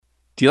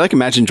Do you like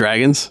Imagine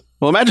Dragons?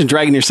 Well, imagine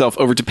dragging yourself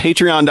over to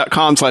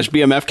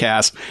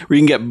patreon.com/bmfcast, where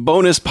you can get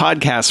bonus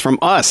podcasts from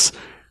us,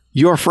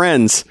 your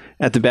friends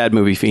at the Bad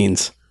Movie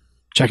Fiends.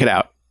 Check it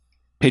out.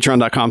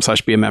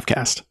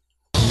 Patreon.com/bmfcast.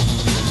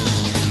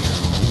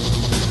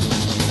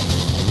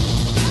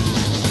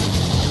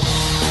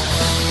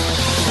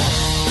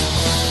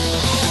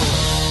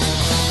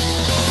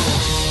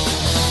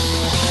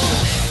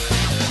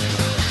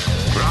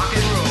 Rock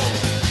and roll.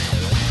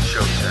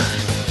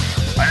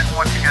 Showtime. I just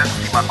want you guys to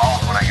see my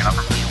balls when I get up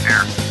from this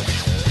chair.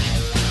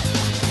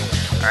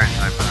 Alright,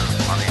 so I put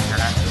it on the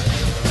internet.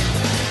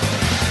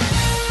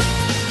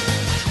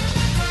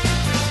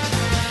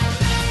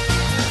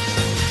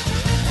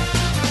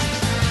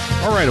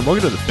 All right, and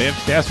welcome to the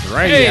Bamfcast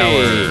Variety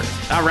Hour.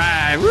 All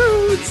right.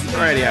 Woo! It's the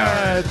Variety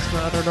Hour. It's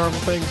not our normal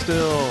thing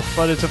still,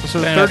 but it's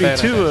episode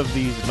 32 of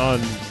these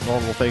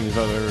non-normal things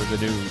other than the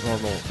new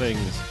normal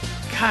things.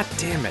 God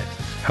damn it.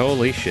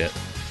 Holy shit.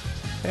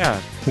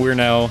 Yeah. We're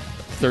now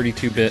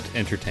 32-bit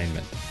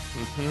entertainment.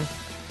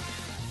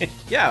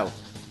 Yeah.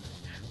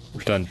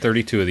 We've done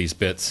 32 of these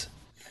bits.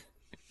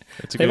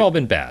 It's a They've good, all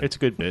been bad. It's a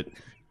good bit.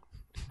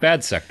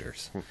 Bad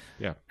sectors.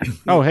 Yeah.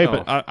 Oh, hey,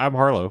 but I'm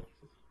Harlow.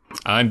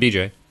 I'm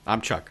BJ. I'm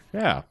Chuck.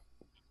 Yeah.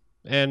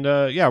 And,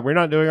 yeah, we're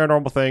not doing our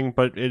normal thing,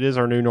 but it is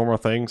our new normal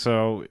thing.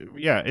 So,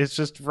 yeah, it's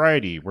just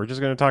variety. We're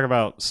just going to talk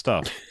about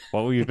stuff.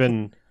 What we've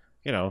been,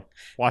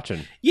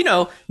 watching. You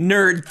know,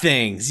 nerd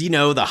things. You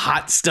know, the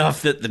hot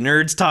stuff that the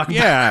nerds talk about.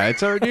 Yeah,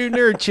 it's our new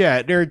Nerd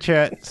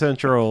Chat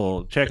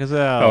Central. Check us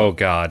out. Oh,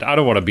 God. I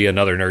don't want to be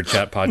another Nerd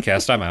Chat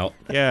podcast. I'm out.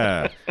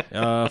 Yeah.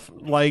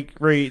 Like,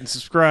 rate, and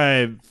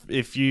subscribe.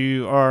 If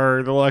you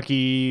are the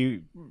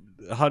lucky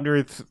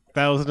 100th,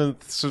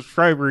 1000th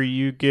subscriber,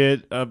 you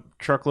get a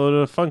truckload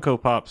of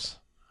Funko Pops.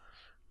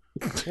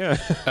 Yeah.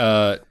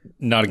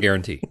 Not a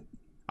guarantee.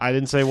 I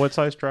didn't say what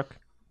size truck.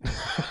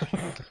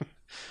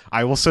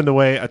 I will send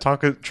away a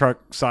Tonka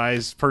truck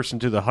size person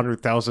to the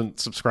 100,000th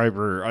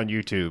subscriber on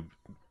YouTube.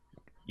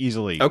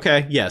 Easily.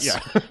 Okay, yes. Yeah.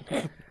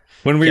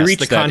 When we Yes, reach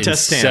the that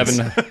contest in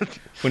stands.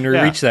 when we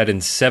reach that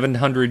in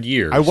 700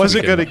 years, I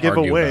wasn't we going to can give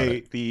argue about away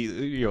it. the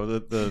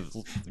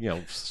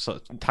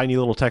tiny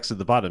little text at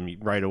the bottom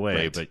right away,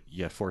 Right. but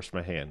you forced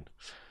my hand.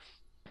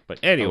 But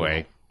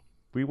anyway,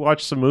 we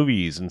watched some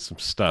movies and some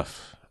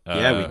stuff.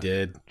 Yeah, we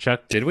did.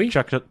 Chuck, Did we?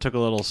 Chuck took a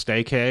little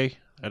staycay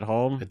at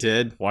home. I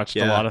did. Watched a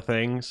Yeah. lot of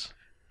things.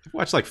 I've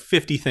watched like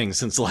 50 things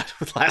since the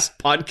last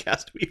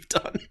podcast we've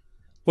done.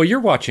 Well, you're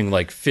watching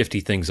like 50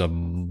 things a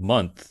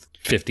month,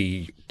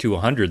 50 to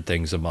 100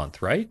 things a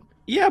month, right?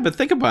 Yeah, but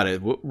think about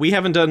it. We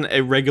haven't done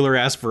a regular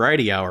ass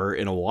variety hour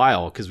in a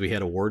while because we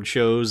had award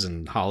shows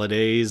and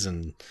holidays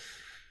and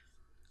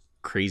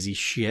crazy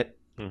shit.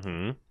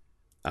 Mm-hmm.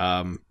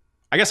 I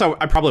guess I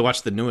probably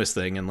watched the newest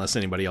thing unless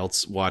anybody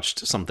else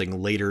watched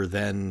something later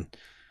than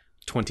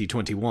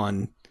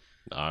 2021.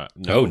 Oh,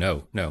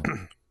 no.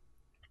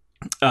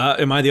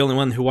 Am I the only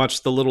one who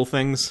watched The Little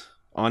Things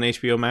on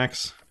HBO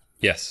Max?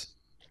 Yes.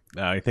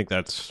 I think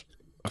that's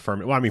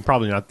affirmative. Well, I mean,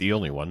 probably not the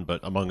only one, but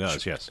among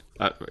us, yes.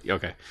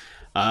 Okay.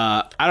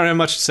 I don't have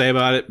much to say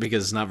about it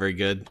because it's not very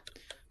good.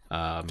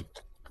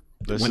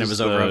 This When it is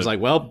was over, I was like,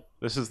 well,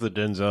 this is the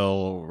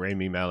Denzel,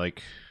 Rami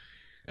Malek,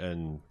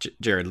 and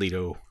Jared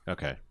Leto.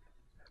 okay.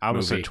 I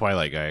was a Movie.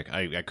 Twilight guy.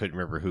 I couldn't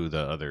remember who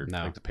the other,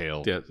 No. like the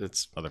pale Yeah,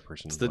 it's other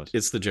person it's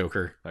was. the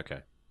Joker. Okay.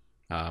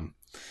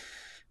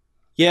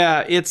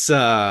 Yeah, it's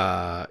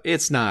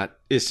just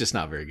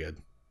not very good.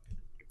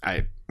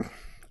 I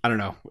don't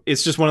know.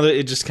 It's just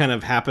it just kind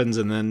of happens,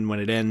 and then when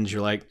it ends,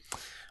 you're like,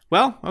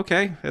 well,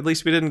 okay, at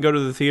least we didn't go to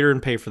the theater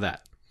and pay for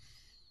that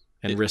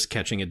and risk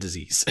catching a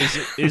disease.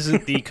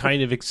 Isn't the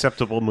kind of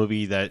acceptable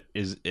movie that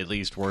is at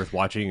least worth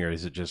watching, or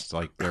is it just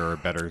like there are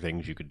better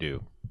things you could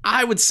do?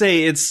 I would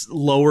say it's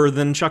lower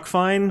than Chuck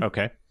Fine.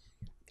 Okay.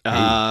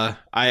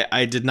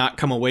 I did not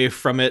come away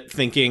from it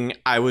thinking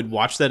I would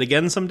watch that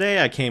again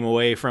someday. I came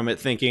away from it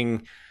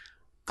thinking,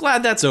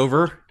 glad that's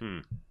over.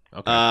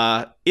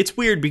 Okay. It's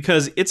weird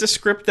because it's a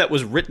script that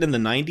was written in the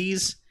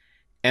 90s,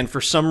 and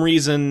for some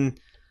reason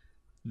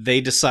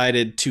they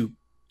decided to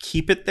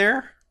keep it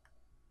there.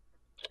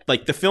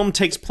 Like, the film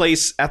takes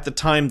place at the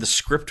time the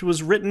script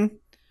was written.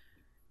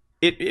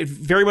 It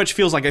very much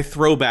feels like a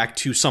throwback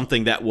to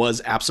something that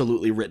was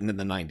absolutely written in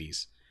the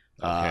 90s.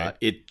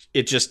 Okay.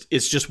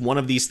 It's just one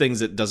of these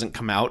things that doesn't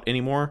come out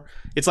anymore.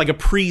 It's like a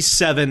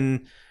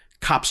pre-7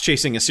 cops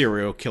chasing a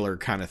serial killer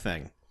kind of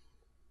thing.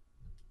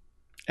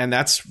 And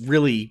that's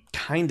really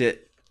kind of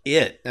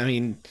it. I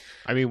mean,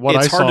 What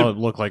I it's hard saw to-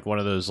 looked like one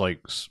of those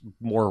like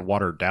more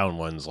watered down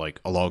ones,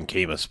 like Along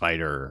Came a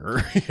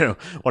Spider, or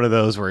one of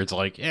those where it's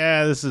like,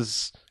 yeah, this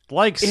is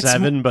like It's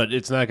 7, but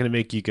it's not going to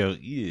make you go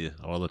yeah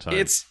all the time.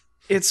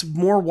 it's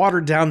more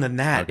watered down than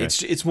that. Okay.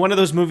 It's one of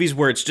those movies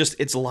where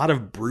it's a lot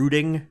of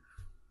brooding.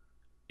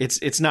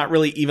 It's not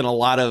really even a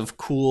lot of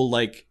cool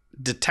like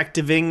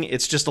detectiving.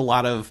 It's just a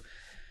lot of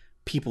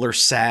people are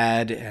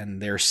sad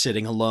and they're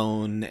sitting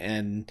alone,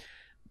 and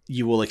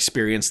you will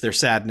experience their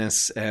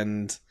sadness,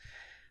 and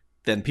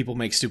then people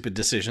make stupid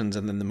decisions,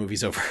 and then the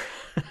movie's over.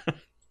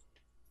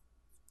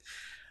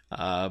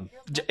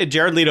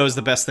 Jared Leto is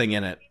the best thing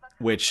in it,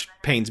 which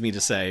pains me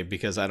to say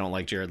because I don't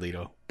like Jared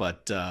Leto,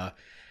 but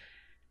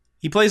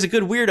he plays a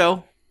good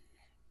weirdo.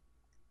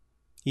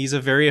 He's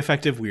a very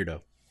effective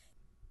weirdo.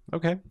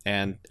 Okay.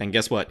 And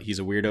guess what? He's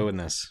a weirdo in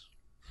this.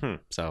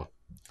 So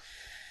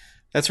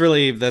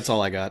that's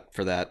all I got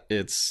for that.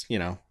 It's,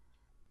 Yeah.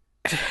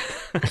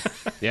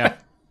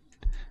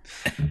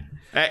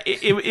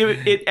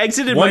 It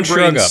exited One my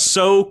shrug brain up.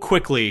 so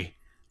quickly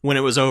when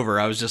it was over.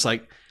 I was just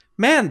like,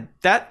 man,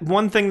 that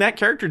one thing that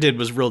character did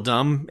was real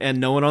dumb, and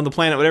no one on the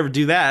planet would ever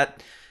do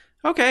that.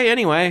 Okay,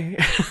 anyway.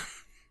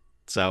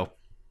 So,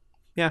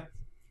 yeah.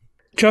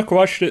 Chuck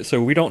watched it,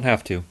 so we don't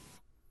have to.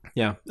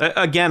 Yeah.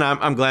 Again,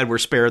 I'm glad we're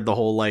spared the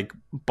whole like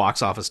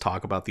box office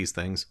talk about these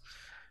things.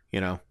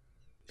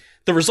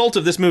 The result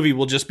of this movie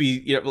will just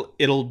be,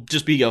 it'll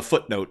just be a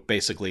footnote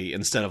basically,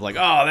 instead of like,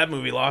 oh, that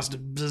movie lost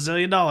 $1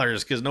 zillion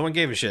because no one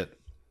gave a shit.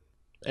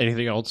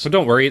 Anything else? So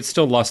don't worry, it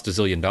still lost $1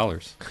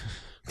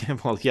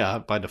 zillion. Well, yeah,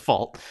 by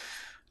default.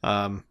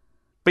 But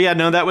yeah,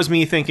 no, that was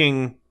me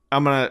thinking,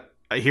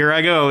 here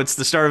I go. It's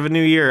the start of a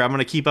new year. I'm going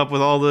to keep up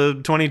with all the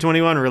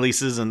 2021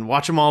 releases and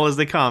watch them all as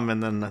they come.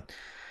 And then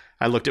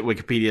I looked at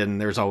Wikipedia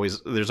and there's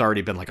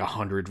already been like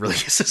 100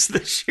 releases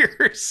this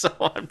year. So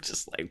I'm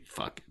just like,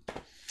 fuck it.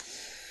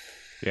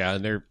 Yeah,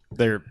 and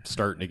they're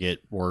starting to get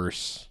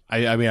worse.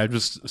 I mean, I'm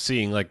just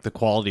seeing like the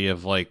quality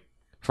of like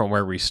from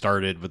where we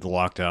started with the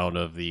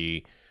lockdown of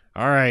the,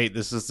 all right,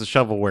 this is the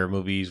shovelware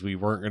movies we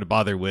weren't going to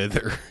bother with,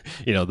 or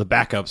the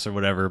backups or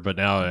whatever. But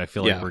now I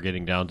feel like we're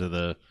getting down to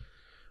the,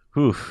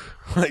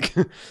 like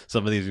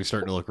some of these are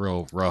starting to look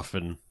real rough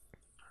and.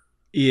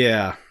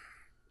 Yeah.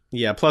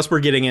 Plus we're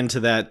getting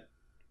into that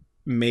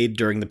made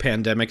during the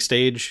pandemic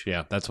stage.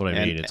 Yeah, that's what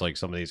I mean. It's like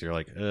some of these are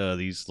like,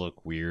 these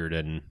look weird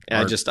and I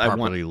aren't want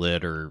properly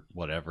lit or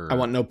whatever. I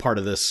want no part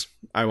of this.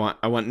 I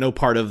want no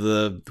part of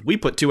we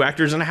put 2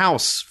 actors in a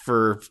house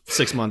for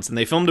 6 months and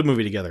they filmed a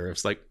movie together.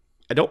 It's like,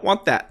 I don't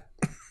want that.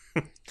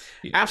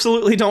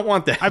 Absolutely don't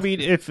want that. I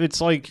mean, if it's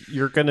like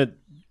you're gonna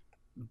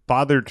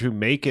bother to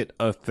make it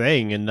a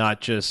thing and not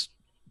just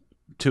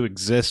to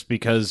exist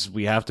because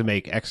we have to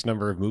make X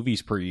number of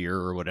movies per year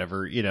or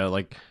whatever,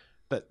 like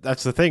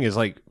that's the thing is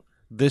like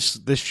this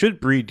should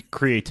breed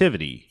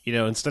creativity,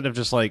 instead of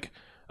just like,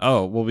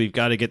 oh, well, we've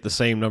got to get the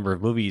same number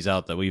of movies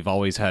out that we've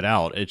always had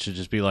out. It should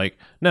just be like,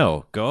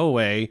 no, go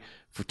away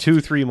for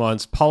 2-3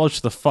 months, polish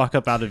the fuck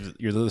up out of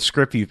the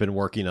script you've been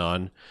working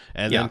on,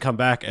 and then come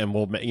back and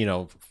we'll,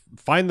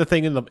 find the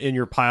thing in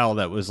your pile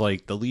that was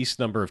like the least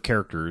number of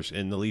characters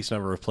in the least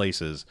number of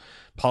places,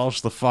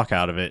 polish the fuck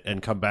out of it,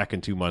 and come back in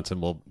 2 months and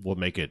we'll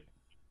make it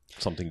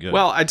something good.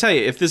 Well, I tell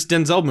you, if this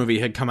Denzel movie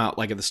had come out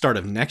like at the start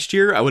of next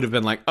year, I would have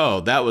been like,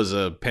 oh, that was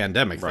a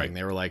pandemic thing.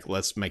 They were like,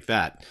 let's make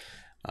that.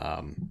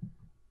 But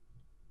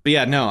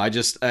yeah, no,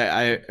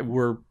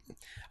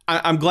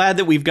 I'm glad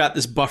that we've got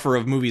this buffer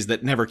of movies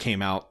that never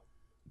came out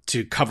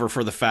to cover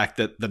for the fact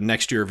that the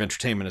next year of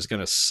entertainment is going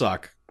to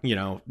suck.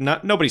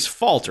 Not nobody's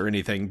fault or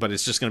anything, but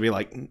it's just going to be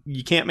like,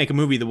 you can't make a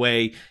movie the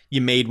way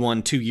you made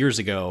one 2 years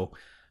ago.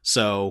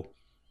 So,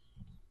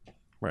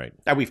 right.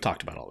 We've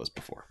talked about all this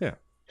before. Yeah.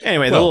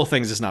 Anyway, the Little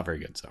Things is not very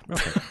good. So,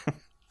 okay.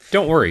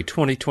 Don't worry,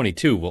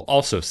 2022 will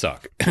also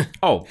suck.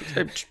 Oh,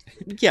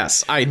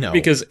 yes, I know.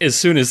 Because as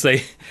soon as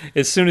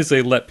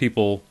they let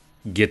people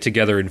get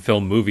together and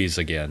film movies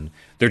again,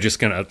 they're just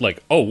gonna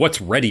like, oh, what's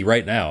ready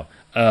right now?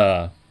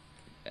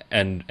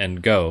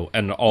 And go.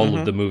 And all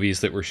of the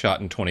movies that were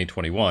shot in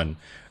 2021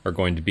 are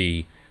going to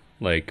be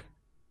like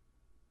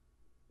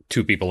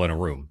 2 people in a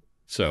room.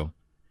 So,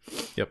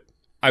 yep.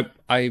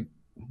 I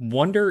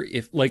wonder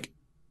if like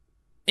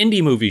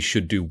indie movies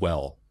should do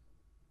well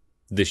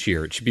this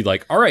year. It should be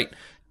like, all right,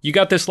 you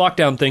got this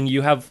lockdown thing.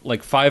 You have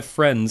like 5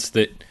 friends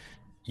that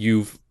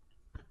you've,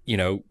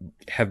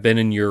 have been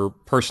in your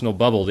personal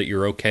bubble that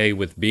you're okay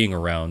with being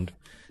around.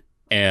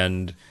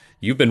 And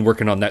you've been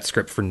working on that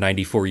script for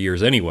 94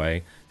 years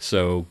anyway.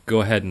 So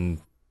go ahead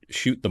and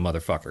shoot the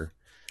motherfucker.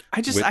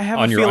 I have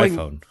on a your feeling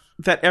iPhone.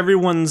 that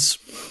everyone's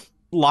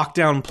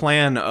lockdown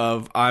plan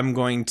of I'm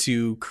going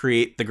to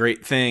create the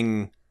great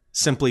thing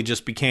simply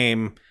just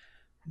became,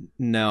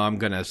 no, I'm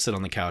going to sit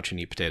on the couch and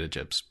eat potato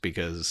chips,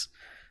 because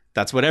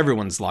that's what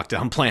everyone's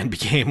lockdown plan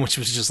became, which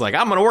was just like,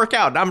 I'm going to work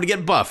out and I'm going to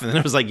get buff. And then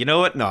it was like, you know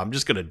what? No, I'm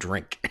just going to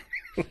drink.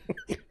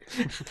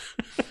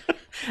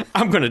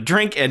 I'm going to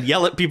drink and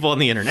yell at people on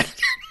the internet.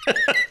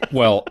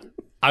 Well,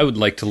 I would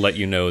like to let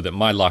you know that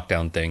my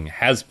lockdown thing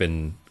has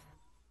been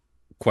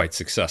quite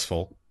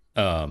successful.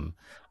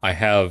 I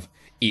have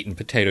eaten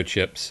potato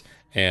chips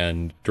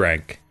and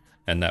drank,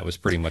 and that was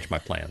pretty much my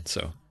plan.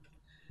 So,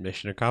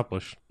 mission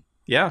accomplished.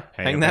 Yeah,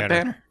 hang that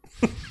banner.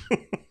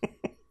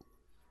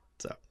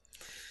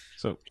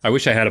 So I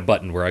wish I had a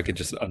button where I could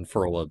just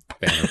unfurl a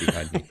banner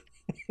behind me.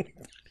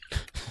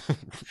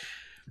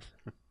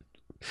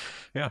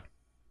 Yeah.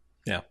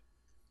 Yeah.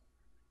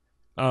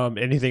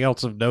 Anything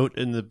else of note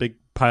in the big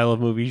pile of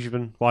movies you've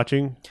been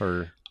watching,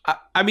 or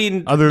I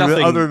mean, other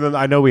nothing, than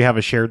I know we have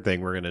a shared thing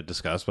we're going to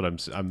discuss, but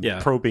I'm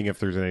Yeah. probing if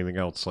there's anything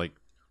else like.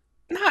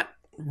 Not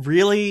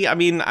really. I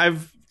mean,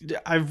 I've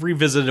I've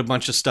revisited a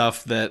bunch of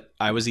stuff that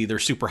I was either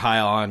super high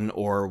on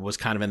or was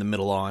kind of in the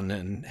middle on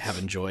and have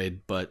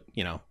enjoyed, but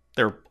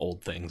they're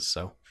old things.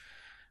 So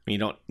I mean, you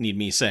don't need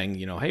me saying,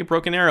 hey,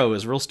 Broken Arrow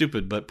is real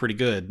stupid but pretty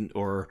good,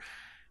 or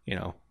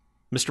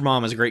Mr.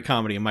 Mom is a great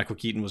comedy and Michael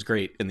Keaton was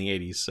great in the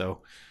 80s.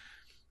 So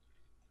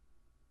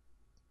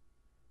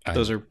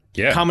those are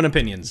common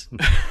opinions.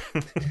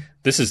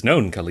 This is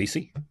known,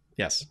 Khaleesi.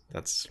 Yes,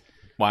 that's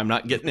why I'm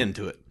not getting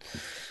into it.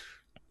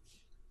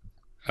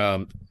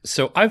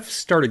 So I've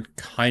started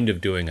kind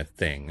of doing a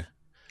thing.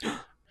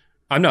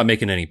 I'm not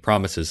making any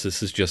promises.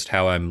 This is just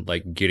how I'm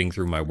like getting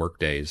through my work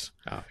days.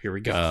 Oh, here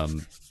we go.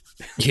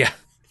 Yeah.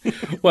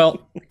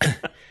 Well,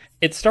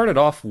 it started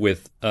off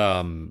with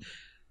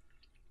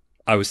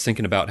I was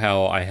thinking about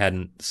how I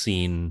hadn't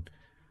seen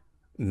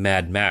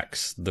Mad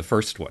Max, the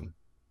first one,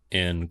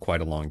 in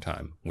quite a long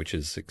time, which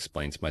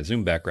explains my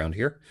Zoom background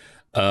here.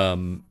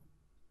 And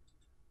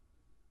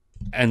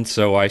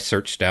so I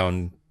searched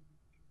down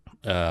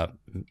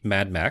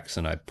Mad Max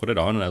and I put it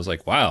on and I was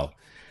like, wow,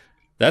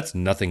 that's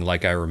nothing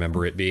like I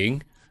remember it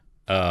being.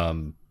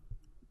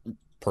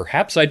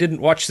 Perhaps I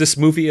didn't watch this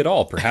movie at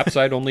all. Perhaps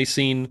I'd only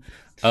seen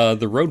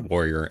The Road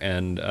Warrior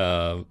and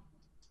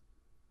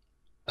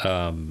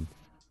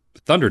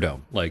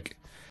Thunderdome, like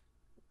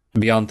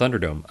Beyond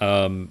Thunderdome.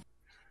 I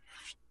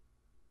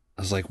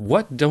was like,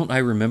 what don't I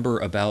remember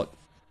about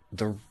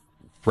the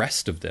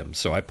rest of them?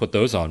 So I put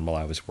those on while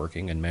I was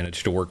working and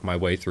managed to work my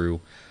way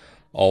through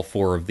all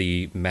 4 of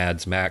the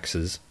Mads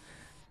Maxes.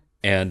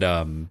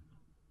 And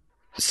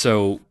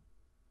so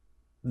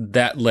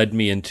that led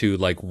me into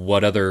like,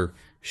 what other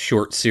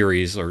short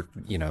series or,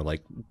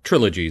 like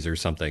trilogies or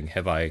something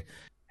have I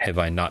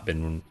not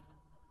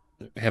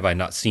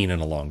seen in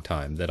a long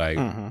time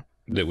that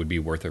that would be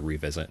worth a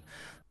revisit.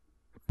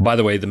 By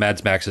the way, the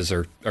Mads Maxes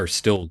are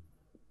still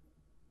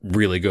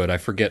really good. I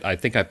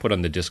think I put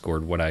on the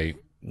Discord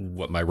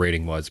what my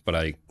rating was, but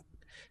I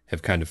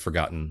have kind of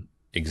forgotten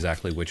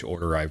exactly which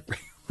order I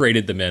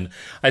rated them in.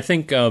 I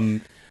think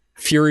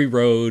Fury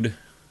Road,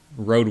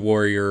 Road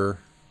Warrior,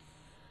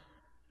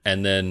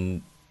 and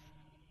then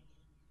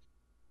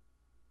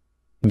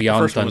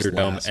Beyond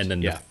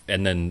Thunderdome,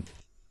 and then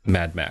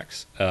Mad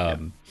Max.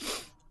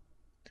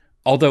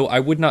 Although I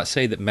would not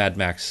say that Mad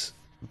Max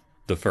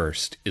the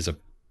first is a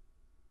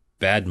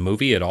bad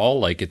movie at all.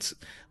 Like it's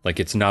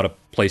not a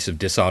place of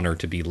dishonor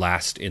to be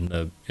last in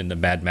the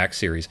Mad Max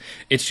series.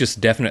 It's just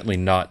definitely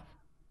not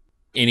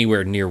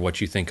anywhere near what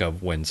you think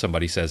of when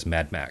somebody says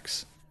Mad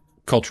Max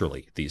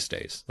culturally these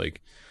days. Like,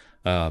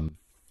 that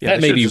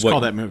may be just call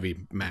that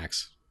movie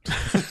Max.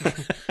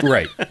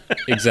 Right.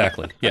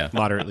 Exactly. Yeah.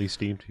 Moderately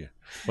steamed. Yeah.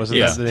 Wasn't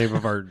that the name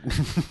of our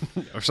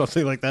or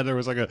something like that? There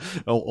was like a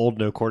old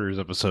No Quarters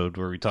episode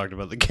where we talked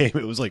about the game.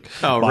 It was like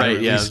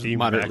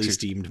moderately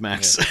steamed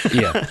Max.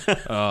 Yeah.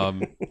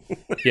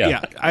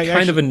 I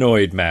kind of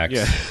annoyed Max.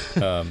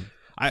 Yeah.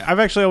 I've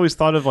actually always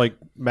thought of like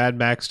Mad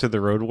Max to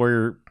the Road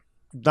Warrior.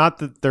 Not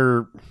that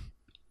they're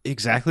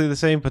exactly the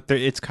same, but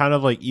it's kind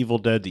of like Evil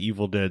Dead to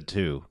Evil Dead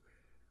 2.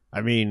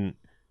 I mean,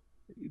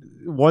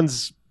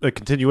 one's a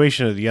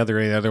continuation of the other,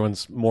 and the other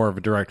one's more of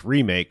a direct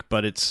remake,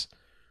 but it's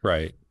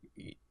right.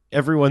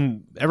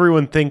 Everyone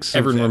thinks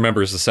everyone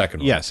remembers the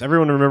second one. Yes,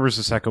 everyone remembers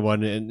the second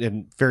one,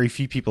 and very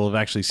few people have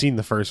actually seen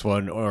the first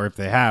one, or if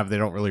they have, they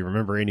don't really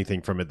remember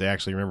anything from it. They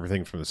actually remember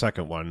things from the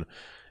second one,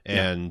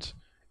 and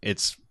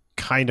it's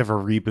kind of a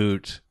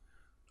reboot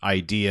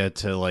idea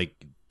to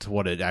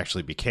what it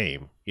actually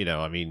became.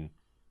 I mean,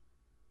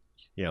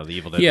 the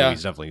Evil Dead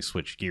movies definitely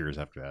switched gears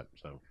after that.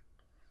 So,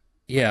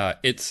 yeah,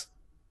 it's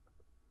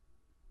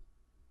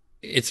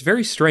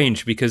very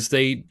strange because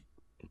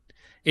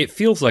it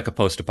feels like a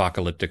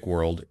post-apocalyptic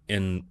world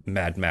in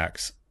Mad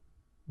Max,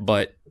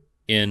 but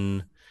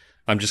I'm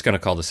just going to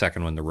call the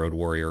second one The Road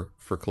Warrior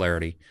for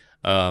clarity.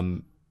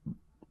 In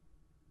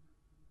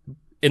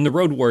The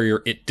Road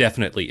Warrior, it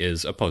definitely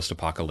is a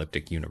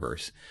post-apocalyptic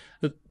universe.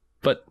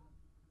 But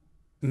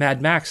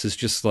Mad Max is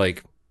just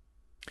like,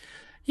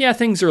 yeah,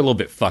 things are a little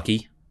bit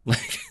fucky.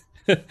 Like,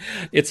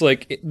 it's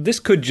like, this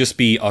could just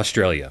be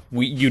Australia.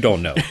 You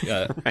don't know.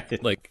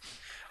 Right. Like,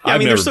 I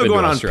mean, they're still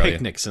going on Australia.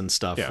 picnics and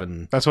stuff. Yeah,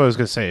 and that's what I was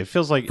going to say. It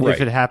feels like Right.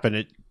 if it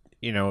happened,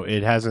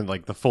 it hasn't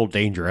like the full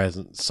danger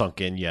hasn't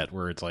sunk in yet.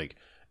 Where it's like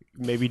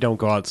maybe don't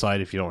go outside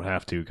if you don't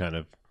have to. Kind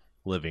of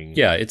living.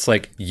 Yeah, it's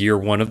like year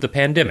 1 of the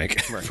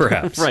pandemic,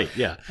 perhaps. right,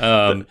 yeah.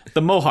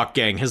 The Mohawk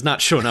gang has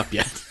not shown up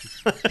yet.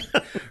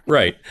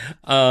 Right.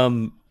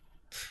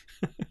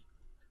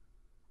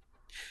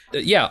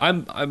 Yeah,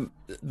 I'm.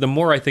 The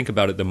more I think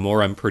about it, the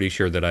more I'm pretty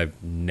sure that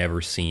I've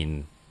never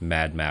seen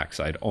Mad Max.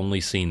 I'd only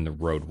seen The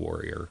Road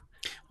Warrior.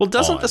 Well,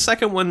 doesn't the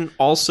second one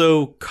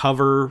also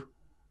cover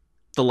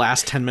the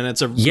last 10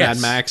 minutes of Yes.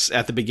 Mad Max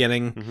at the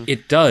beginning? Mm-hmm.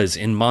 It does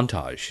in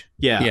montage.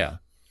 Yeah.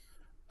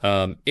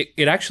 Yeah.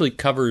 It actually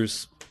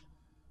covers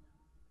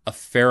a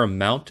fair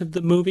amount of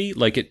the movie.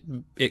 Like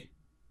it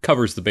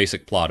covers the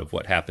basic plot of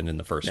what happened in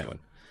the first one.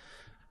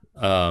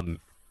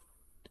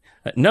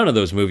 None of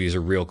those movies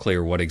are real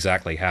clear what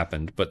exactly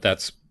happened, but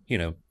that's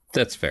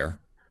fair.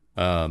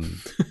 I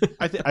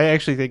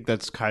actually think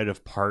that's kind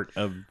of part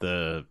of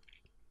the.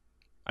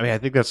 I mean, I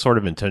think that's sort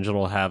of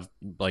intentional to have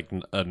like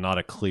not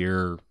a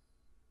clear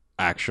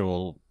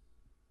actual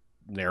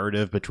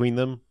narrative between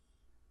them.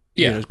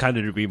 Yeah, You know, kind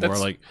of to be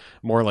That's-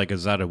 more like a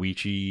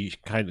Zatoichi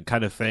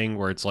kind of thing,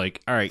 where it's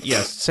like, all right,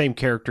 yes, same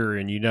character,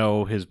 and you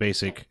know his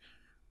basic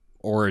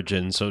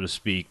origin, so to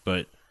speak,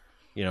 but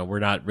you know we're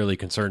not really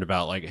concerned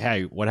about like,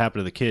 hey, what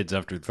happened to the kids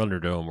after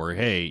Thunderdome, or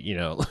hey, you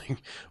know,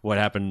 like what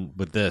happened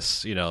with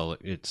this. You know,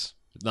 it's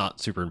not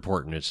super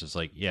important. It's just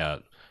like, yeah,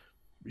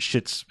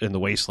 shit's in the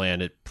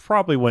wasteland. It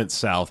probably went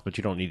south, but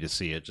you don't need to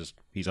see it. Just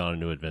he's on a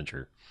new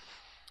adventure.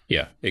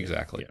 yeah,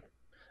 exactly.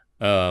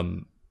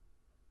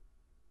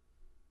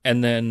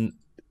 And then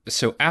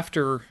so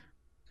after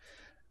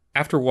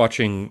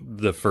watching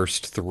the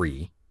first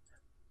three,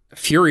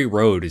 Fury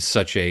Road is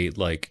such a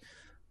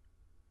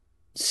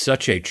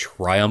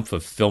triumph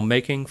of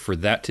filmmaking for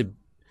that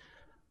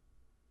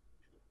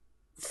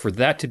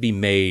to be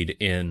made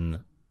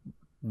in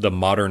the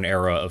modern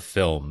era of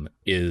film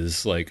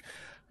is like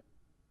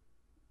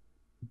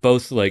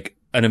both like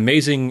an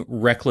amazing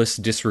reckless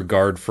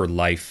disregard for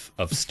life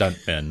of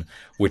stuntmen,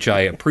 which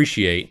I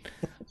appreciate,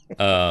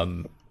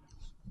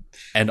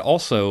 and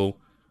also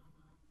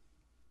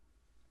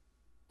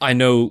I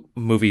know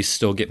movies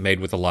still get made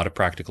with a lot of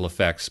practical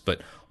effects,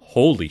 but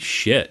holy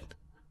shit.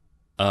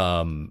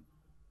 Like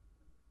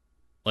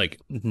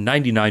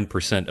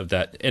 99% of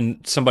that, and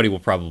somebody will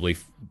probably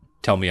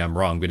tell me I'm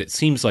wrong, but it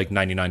seems like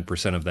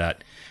 99% of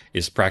that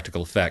is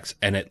practical effects,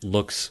 and it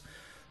looks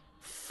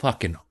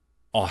fucking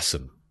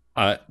awesome.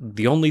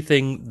 The only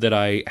thing that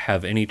I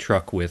have any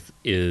truck with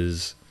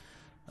is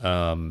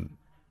the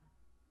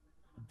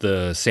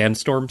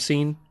sandstorm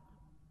scene.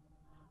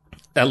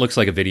 That looks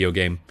like a video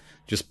game,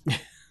 just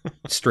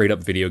straight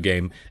up video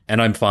game,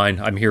 and I'm fine.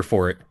 I'm here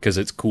for it because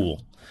it's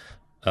cool.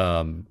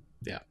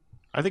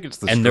 I think it's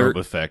the And strobe they're-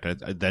 effect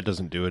that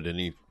doesn't do it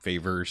any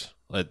favors.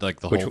 Like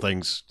the Which- whole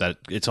thing's that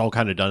it's all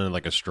kind of done in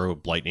like a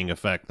strobe lightning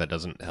effect that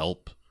doesn't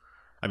help.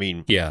 I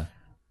mean, Yeah.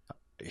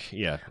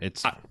 yeah,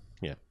 it's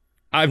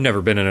I've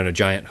never been in a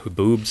giant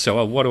boob,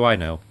 so what do I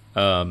know?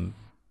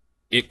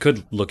 It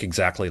could look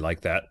exactly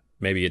like that.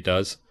 Maybe it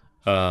does.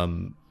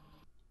 But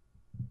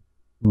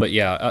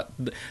yeah,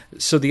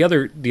 so the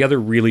other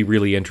really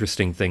really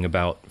interesting thing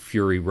about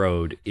Fury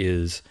Road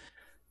is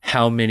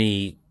how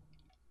many,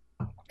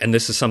 and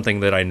this is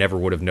something that I never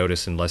would have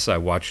noticed unless I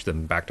watched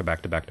them back to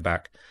back to back to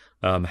back.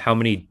 How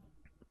many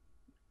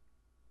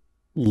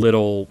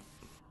little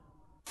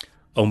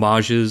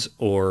homages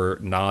or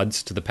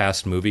nods to the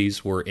past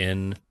movies were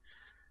in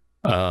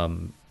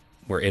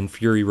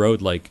Fury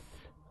Road. Like,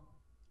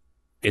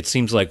 it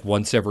seems like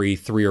once every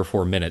 3 or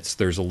 4 minutes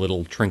there's a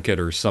little trinket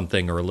or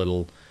something, or a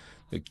little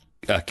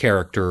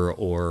character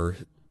or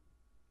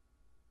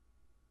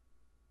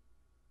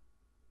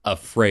a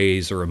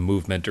phrase or a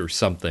movement or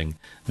something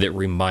that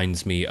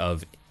reminds me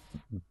of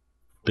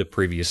the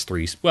previous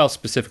three. Well,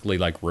 specifically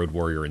like Road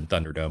Warrior and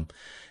Thunderdome.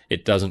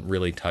 It doesn't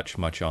really touch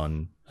much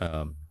on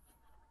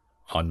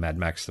Mad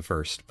Max the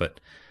First, but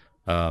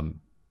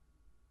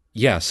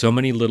yeah, so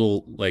many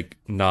little like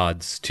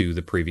nods to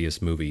the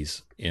previous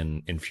movies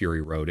in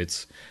Fury Road.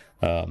 It's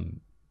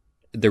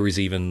there was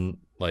even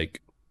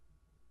like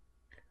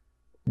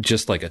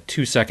just like a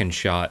 2-second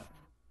shot,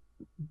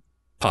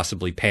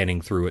 possibly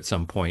panning through at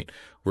some point,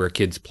 where a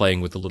kid's playing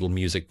with the little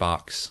music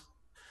box,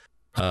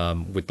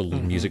 with the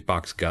little music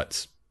box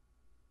guts.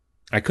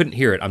 I couldn't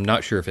hear it. I'm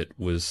not sure if it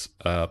was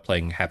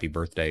playing Happy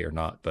Birthday or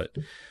not, but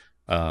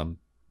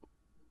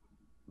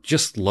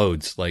just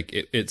loads. Like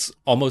it's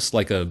almost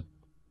like a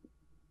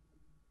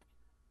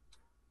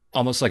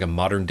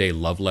modern day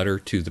love letter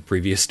to the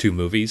previous two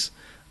movies,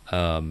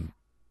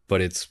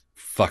 but it's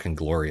fucking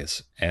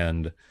glorious.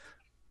 And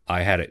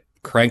I had it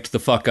cranked the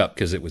fuck up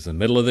because it was the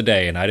middle of the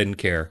day and I didn't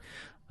care.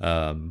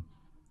 But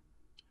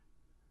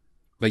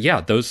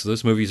yeah,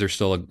 those movies are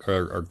still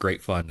are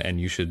great fun,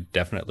 and you should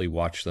definitely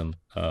watch them.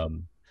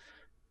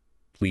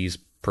 Please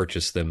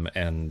purchase them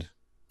and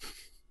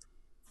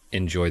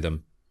enjoy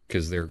them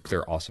because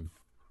they're awesome.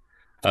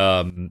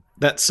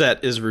 That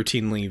set is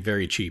routinely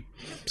very cheap,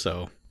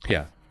 so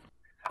Yeah,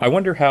 I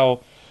wonder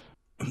how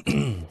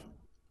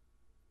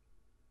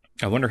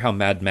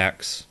Mad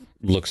Max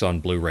looks on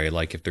Blu-ray.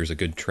 Like if there's a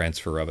good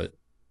transfer of it,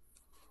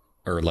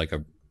 or like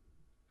a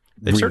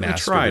they've certainly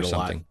remaster tried or a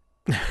lot. something.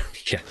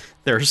 Yeah,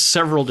 There are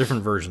several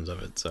different versions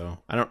of it, so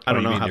I don't you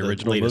know mean how the the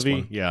original latest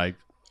movie. one. Yeah,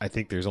 I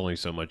think there's only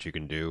so much you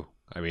can do.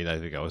 I mean, I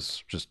think I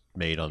was just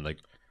made on like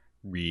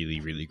really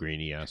really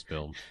grainy ass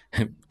film.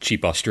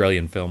 cheap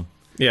Australian film.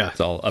 Yeah,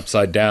 It's all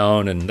upside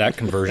down, and that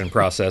conversion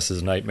process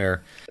is a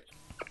nightmare.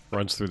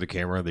 Runs through the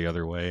camera the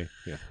other way.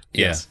 Yeah.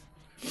 Yeah,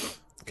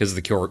 because of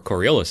the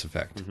Coriolis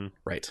effect.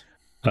 right.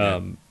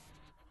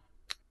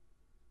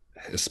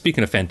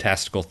 Speaking of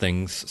fantastical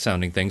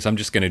sounding things, I'm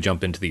just going to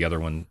jump into the other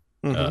one.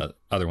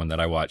 Other one that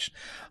I watched.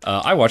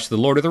 I watched the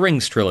Lord of the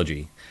Rings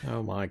trilogy.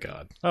 Oh my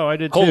god. Oh, I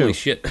did Holy too.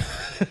 shit!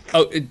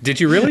 Oh, did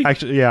you really?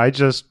 Actually, yeah,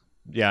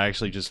 I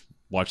actually just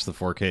watched the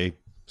 4K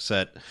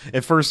set.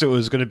 At first, it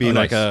was going to be Oh,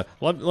 like nice.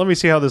 let me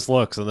see how this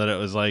looks, and then it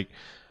was like,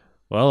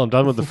 well, I'm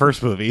done with the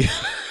first movie.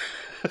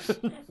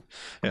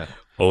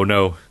 Oh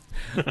no.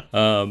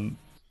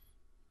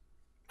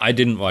 I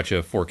didn't watch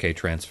a 4K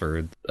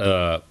transfer,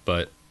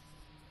 but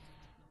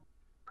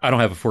I don't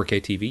have a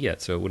 4K TV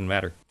yet, so it wouldn't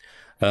matter.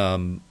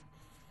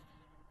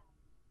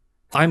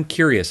 I'm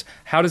curious,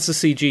 how does the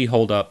CG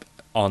hold up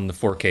on the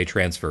 4K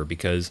transfer?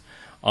 Because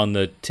on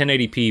the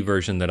 1080p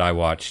version that I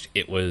watched,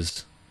 it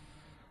was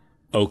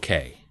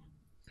okay.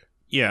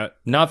 Yeah,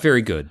 Not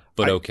very good,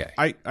 but okay.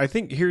 I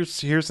think here's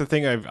the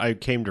thing I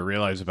came to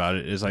realize about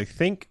it is I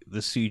think the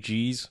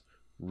CG's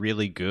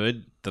really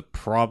good. The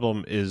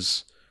problem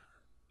is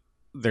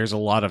there's a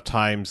lot of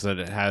times that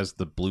it has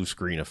the blue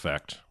screen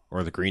effect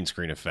or the green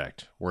screen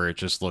effect where it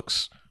just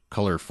looks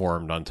color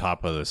formed on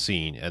top of the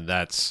scene, and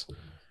that's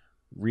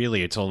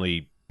really its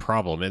only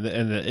problem. And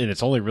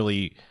it's only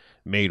really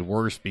made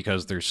worse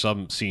because there's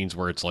some scenes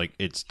where it's like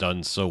it's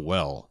done so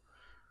well.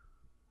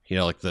 You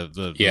know, like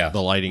the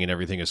lighting and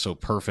everything is so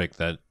perfect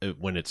that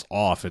when it's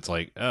off, it's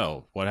like,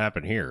 oh, what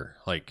happened here?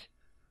 Like,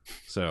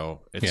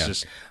 so it's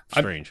just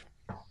strange.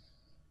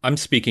 I'm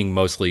speaking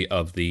mostly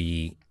of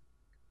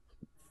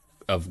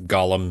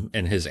Gollum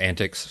and his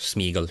antics,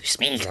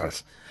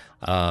 Smeagol.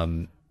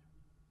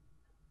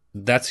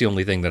 That's the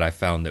only thing that I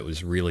found that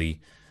was really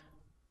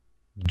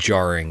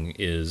jarring.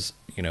 Is,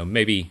 you know,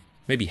 maybe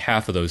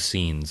half of those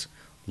scenes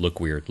look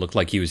weird. Looked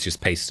like he was just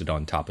pasted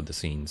on top of the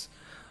scenes.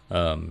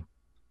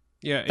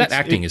 Yeah, That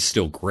acting is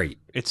still great.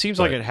 It seems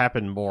like it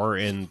happened more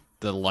in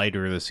the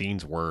lighter the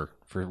scenes were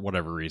for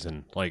whatever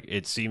reason. Like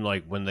it seemed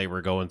like when they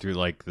were going through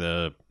like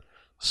the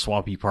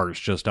swampy parts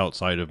just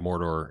outside of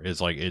Mordor,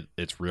 is like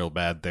it's real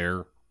bad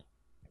there.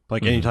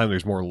 Like anytime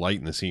there's more light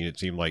in the scene, it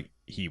seemed like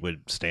he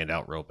would stand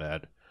out real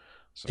bad.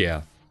 So.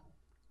 Yeah,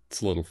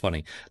 it's a little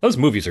funny. Those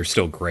movies are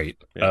still great.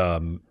 Yeah.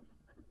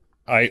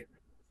 I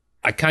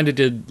kind of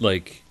did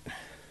like.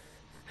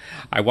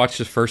 I watched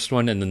the first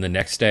one, and then the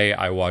next day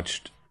I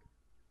watched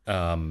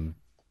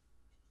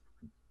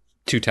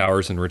Two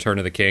Towers and Return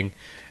of the King,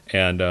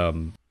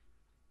 and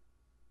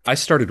I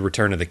started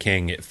Return of the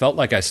King. It felt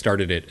like I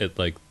started it at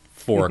like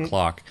 4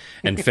 o'clock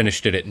and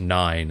finished it at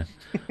 9,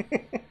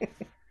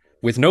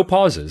 with no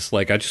pauses.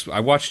 Like I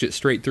watched it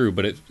straight through,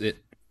 but it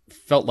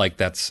felt like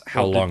that's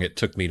how long it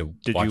took me to.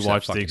 Did watch you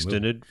watch that the fucking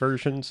extended movie.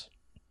 versions?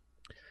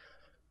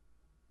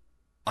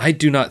 I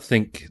do not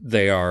think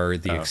they are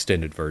the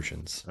extended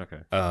versions. Okay,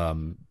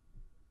 Um,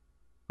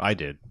 I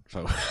did.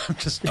 So I'm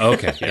just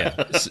okay,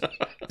 yeah.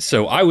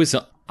 So I was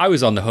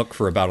on the hook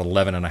for about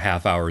 11 and a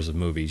half hours of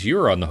movies. You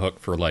were on the hook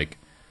for like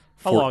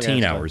A long 14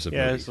 ass time. hours of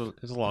yeah, movies.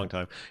 it's a long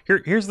time.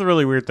 Here's the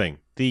really weird thing: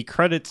 the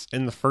credits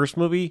in the first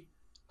movie,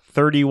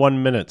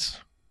 31 minutes.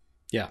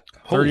 Yeah.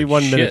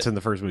 31 Holy minutes shit. in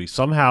the first movie.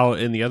 Somehow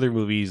in the other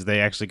movies they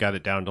actually got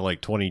it down to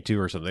like 22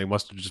 or something. They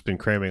must have just been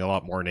cramming a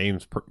lot more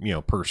names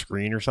per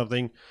screen or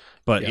something.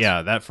 But Yes.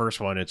 yeah, that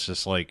first one, it's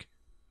just like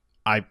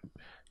I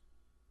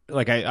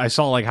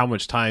saw like how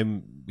much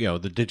time, the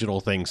digital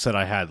thing said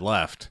I had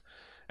left.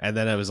 And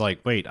then I was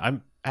like, wait,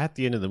 I'm at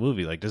the end of the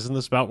movie. Like, isn't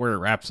this about where it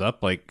wraps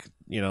up? Like,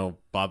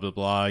 blah, blah,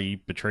 blah. He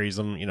betrays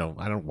them. I don't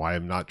know why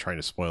I'm not trying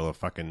to spoil a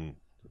fucking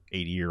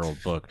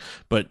 80-year-old book,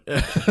 but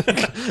yeah,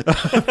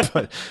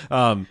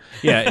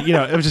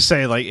 I was just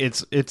saying, like,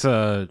 it's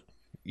I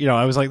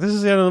was like, this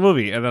is the end of the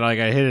movie, and then like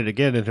I hit it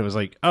again, and it was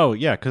like, oh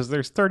yeah, because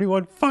there's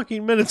 31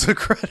 fucking minutes of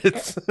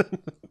credits.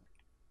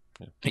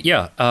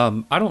 Yeah,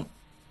 I don't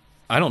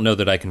know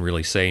that I can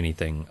really say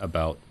anything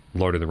about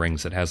Lord of the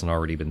Rings that hasn't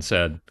already been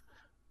said.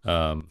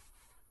 I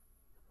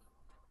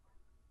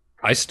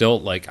still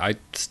like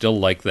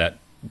that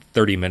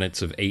 30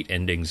 minutes of 8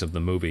 endings of the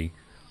movie.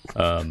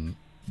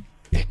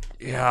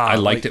 Yeah, I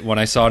liked it when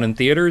I saw it in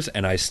theaters,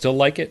 and I still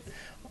like it.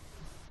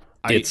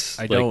 I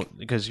don't,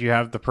 because you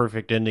have the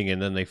perfect ending,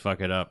 and then they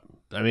fuck it up.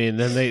 I mean,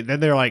 then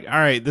they're like, all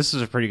right, this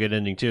is a pretty good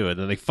ending too, and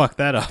then they fuck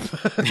that up.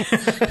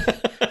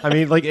 I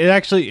mean, like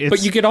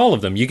But you get all of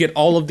them. You get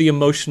all of the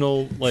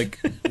emotional like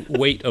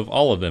weight of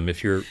all of them.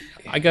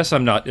 I guess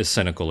I'm not as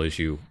cynical as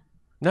you.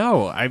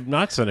 No, I'm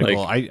not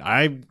cynical. Like-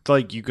 I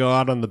like, you go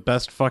out on the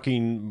best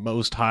fucking,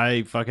 most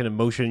high fucking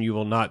emotion. You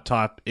will not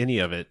top any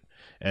of it,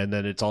 and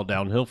then it's all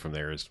downhill from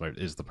there. Is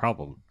the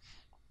problem?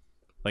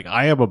 Like,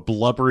 I am a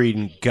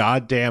blubbering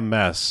goddamn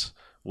mess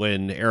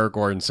when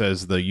Aragorn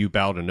says the "you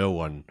bow to no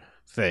one"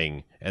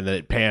 thing, and then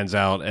it pans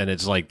out, and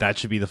it's like, that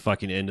should be the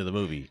fucking end of the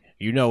movie.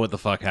 You know what the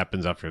fuck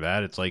happens after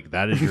that? It's like,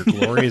 that is your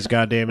glorious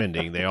goddamn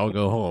ending. They all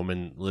go home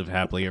and live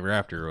happily ever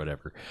after or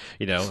whatever.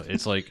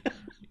 It's like,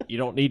 you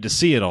don't need to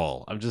see it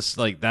all. I'm just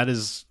like, that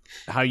is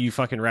how you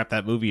fucking wrap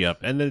that movie up.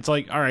 And then it's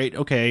like, all right,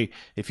 okay,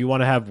 if you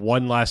want to have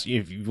one last,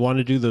 if you want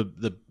to do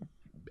the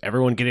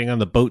everyone getting on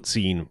the boat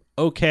scene,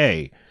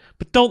 okay,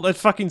 but don't let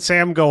fucking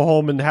Sam go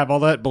home and have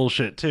all that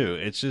bullshit too.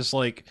 It's just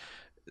like,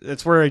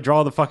 that's where I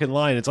draw the fucking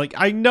line. It's like,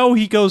 I know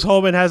he goes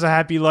home and has a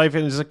happy life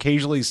and is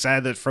occasionally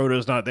sad that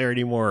Frodo's not there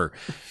anymore.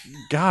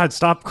 God,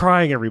 stop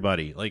crying,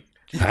 everybody. Like,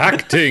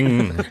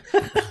 Acting.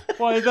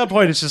 well, at that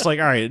point, it's just like,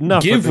 all right,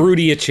 enough. Give with the,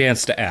 Rudy a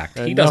chance to act.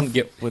 He enough doesn't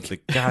get. with the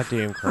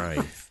goddamn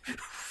crying.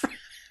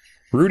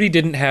 Rudy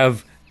didn't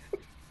have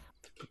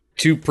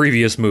 2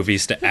 previous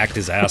movies to act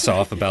his ass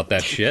off about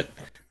that shit.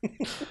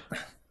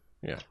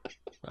 Yeah.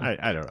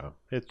 I don't know.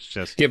 It's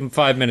just Give him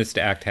 5 minutes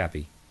to act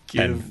happy.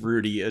 Give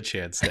Rudy a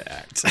chance to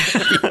act.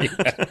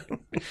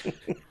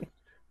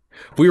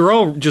 We were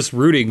all just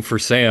rooting for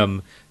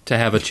Sam to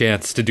have a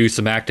chance to do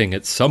some acting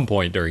at some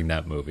point during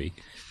that movie.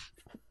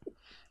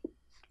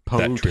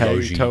 that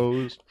trilogy.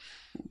 potatoes.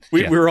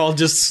 We Yeah. were all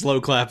just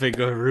slow clapping,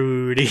 go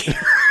Rudy.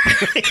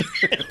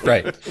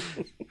 Right.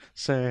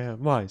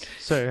 Samwise,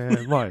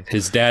 Samwise.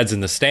 His dad's in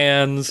the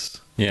stands.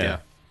 Yeah.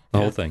 The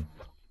whole thing.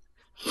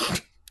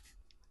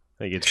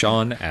 He gets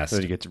Sean asked.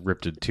 Then he gets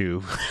ripped in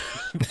two.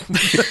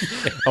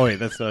 Oh wait,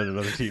 that's not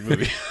another teen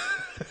movie.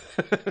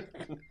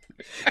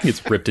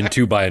 Gets ripped in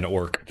 2 by an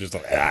orc. Just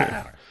like,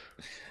 ah.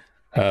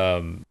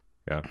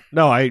 Yeah.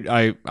 No,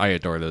 I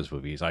adore those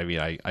movies. I mean,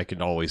 I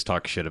can always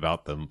talk shit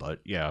about them, but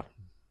yeah.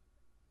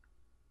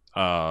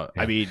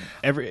 I mean,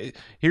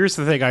 here's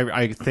the thing.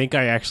 I think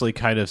I actually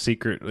kind of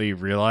secretly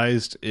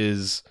realized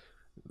is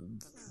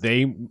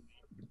they,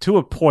 to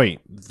a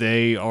point,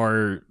 they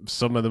are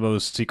some of the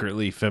most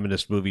secretly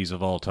feminist movies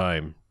of all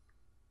time.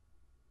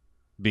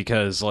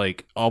 Because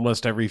like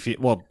almost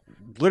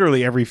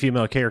literally every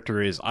female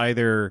character is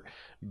either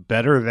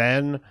better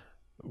than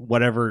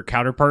whatever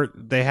counterpart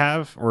they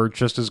have or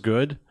just as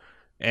good.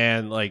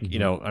 And like, you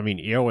know, I mean,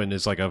 Eowyn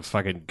is like a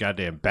fucking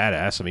goddamn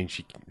badass. I mean,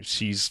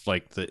 she's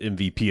like the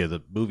MVP of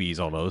the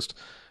movies almost.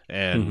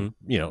 And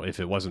you know,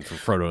 if it wasn't for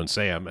Frodo and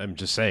Sam, I'm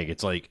just saying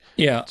it's like,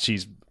 Yeah.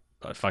 she's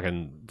a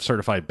fucking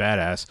certified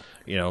badass.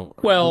 You know,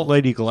 Well-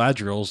 Lady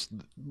Galadriel's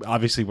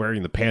obviously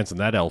wearing the pants in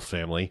that elf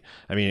family.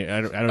 I mean,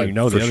 I don't even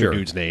know for the other sure.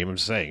 dude's name. I'm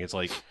just saying it's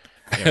like,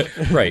 yeah.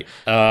 Right.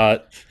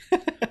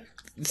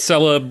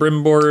 Sella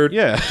Brimboard.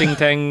 Yeah. Ting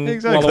Tang.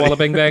 Exactly. Walla Walla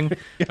Bang Bang.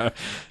 yeah,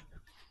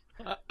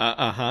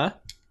 Uh-huh.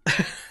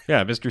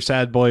 yeah, Mr.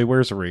 Sad Boy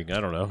wears a ring. I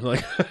don't know,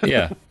 like,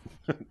 Yeah.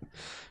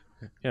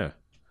 yeah.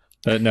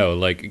 No,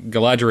 like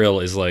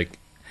Galadriel is like.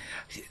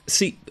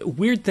 See,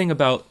 weird thing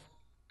about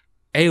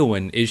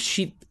Eowyn is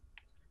she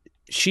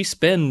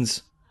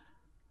spends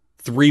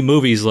 3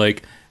 movies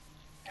like,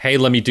 hey,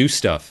 let me do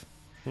stuff.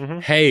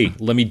 Hey,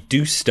 let me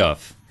do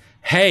stuff.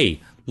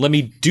 Hey, let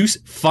me do.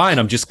 Fine,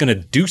 I'm just gonna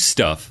do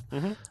stuff.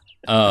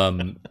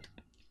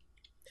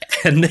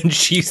 And then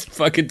she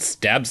fucking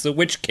stabs the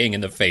Witch King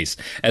in the face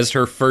as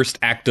her first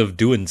act of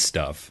doing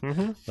stuff.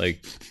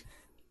 Like,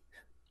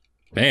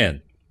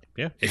 man,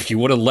 Yeah. if you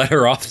would have let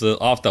her off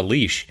the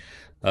leash.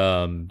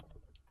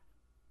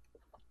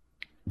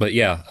 But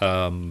yeah,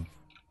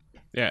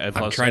 Yeah, and I'm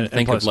plus, trying to and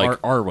think of, plus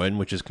like- Arwen,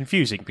 which is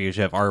confusing because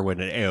you have Arwen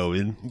and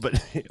Eowyn, but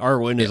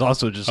Arwen is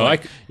also just Oh,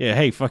 like, yeah,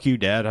 hey, fuck you,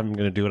 Dad, I'm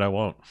gonna do what I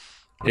want.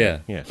 yeah.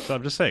 Yeah, so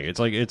I'm just saying, it's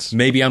like it's.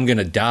 Maybe I'm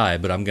gonna die,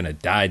 but I'm gonna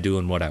die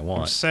doing what I I'm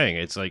want. just saying,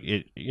 it's like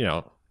it, you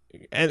know,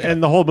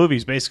 and the whole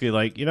movie's basically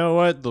like, you know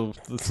what, the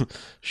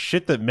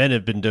shit that men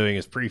have been doing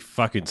is pretty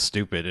fucking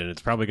stupid, and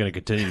it's probably going to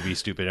continue to be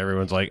stupid.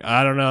 Everyone's like,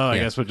 I don't know, I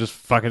Yeah. guess we'll just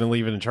fucking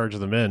leave it in charge of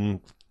the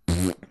men.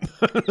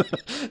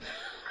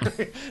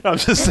 I'm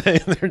just saying,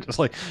 they're just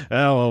like,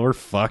 oh well, we're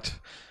fucked.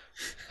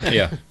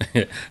 Yeah,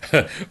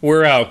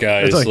 we're out,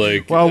 guys. It's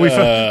Like, well,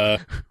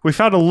 we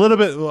found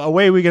a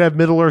way we can have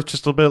Middle Earth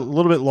just a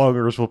little bit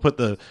longer. Is we'll put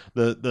the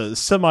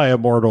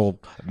semi-immortal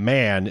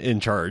man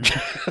in charge.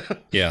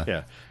 yeah,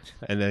 Yeah,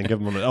 and then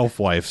give him an elf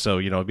wife. So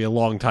you know, it'd be a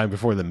long time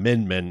before the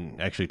men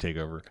actually take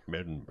over.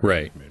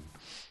 Right.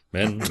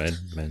 Men.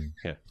 men.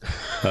 Yeah,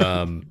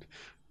 Um,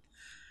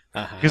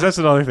 because that's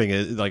another thing.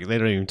 Is like they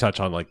don't even touch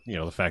on like, you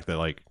know, the fact that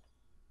like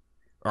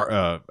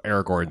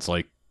Aragorn's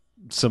like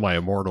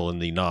semi-immortal in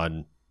the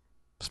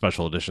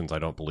non-special editions. I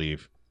don't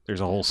believe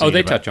there's a whole scene. they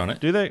about- touch on it.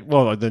 Do they?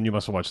 Well, then you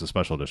must have watched the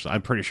special edition.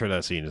 I'm pretty sure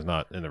that scene is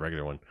not in the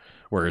regular one.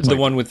 Where it's the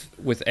like, one with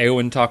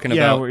Eowyn talking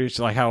yeah, about. where it's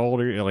like, how old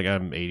are you? Like,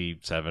 I'm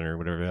 87 or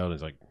whatever. And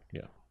it's like,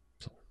 yeah.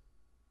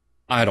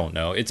 I don't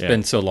know. It's Yeah.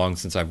 been so long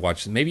since I've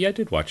watched. Maybe I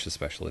did watch the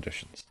special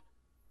editions.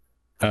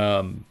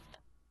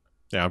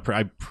 Yeah,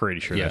 I'm pretty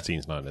sure Yeah. that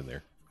scene's not in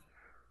there.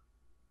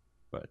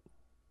 But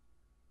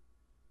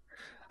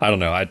I don't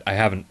know. I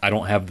haven't. I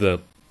don't have the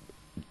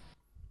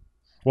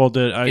well,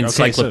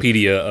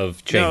 encyclopedia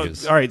of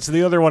changes. all right, so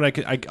the other one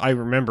I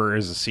remember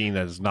is a scene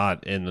that is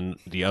not in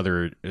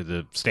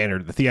the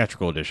standard, the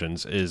theatrical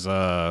editions is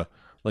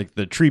like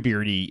the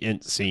Treebeardy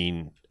int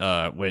scene.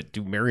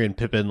 Do Merry and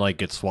Pippin like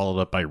get swallowed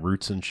up by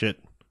roots and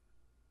shit?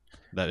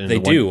 They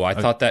do. I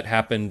thought that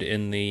happened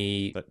in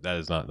the. that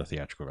is not in the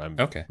theatrical. I'm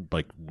Okay.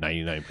 like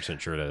 99%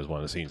 sure that is one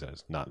of the scenes that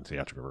is not in the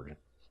theatrical version.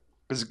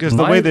 Because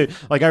the way that,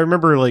 like, I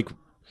remember like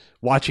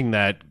watching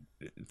that,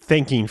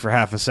 thinking for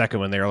half a second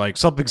when they were like,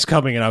 something's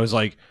coming, and I was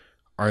like,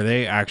 are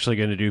they actually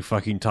going to do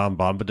fucking Tom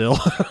Bombadil?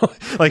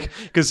 Like,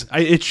 because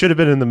it should have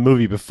been in the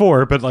movie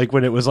before, but like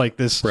when it was like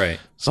this, Right.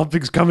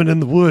 something's coming in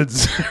the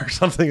woods or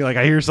something, like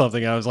I hear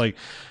something, I was like,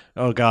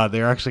 oh god,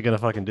 they're actually going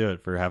to fucking do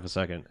it for half a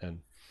second. And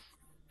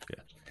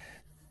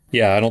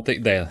Yeah, I don't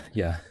think they.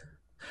 Yeah,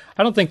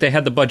 I don't think they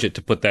had the budget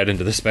to put that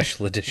into the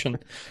special edition.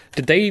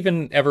 Did they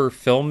even ever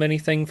film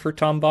anything for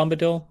Tom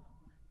Bombadil?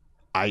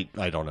 I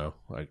don't know.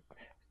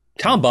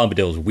 Tom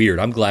Bombadil is weird.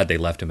 I'm glad they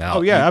left him out.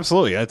 Oh yeah,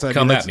 absolutely. I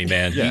Come mean, at me,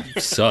 man. Yeah. He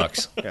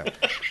sucks. Yeah.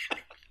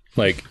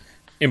 Like,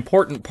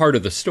 important part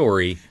of the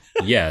story,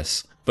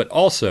 yes, but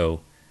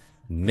also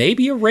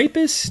maybe a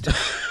rapist.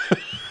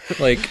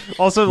 Like,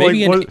 Also,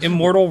 maybe like, an what-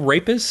 immortal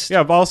rapist.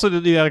 Yeah, but also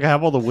did he like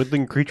have all the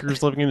woodland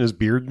creatures living in his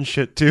beard and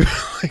shit too?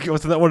 Like,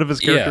 wasn't that one of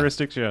his Yeah.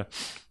 characteristics? Yeah.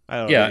 I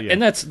don't Yeah, know.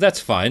 and that's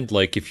fine.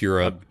 Like, if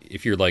you're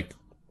like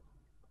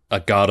a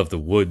god of the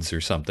woods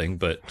or something,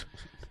 but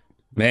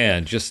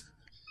man, just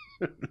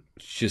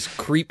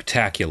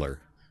creeptacular.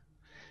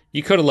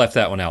 You could have left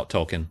that one out,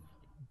 Tolkien.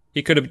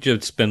 He could have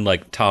just been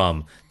like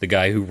Tom, the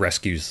guy who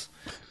rescues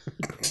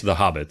the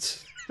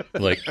hobbits.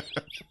 Like,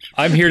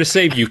 I'm here to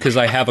save you because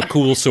I have a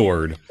cool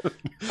sword.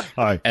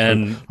 Hi,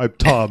 And I'm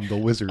Tom the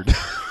wizard.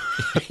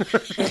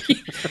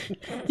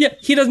 yeah,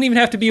 he doesn't even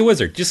have to be a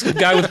wizard. Just a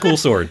guy with a cool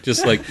sword.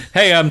 Just like,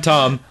 hey, I'm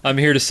Tom. I'm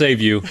here to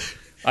save you.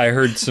 I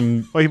heard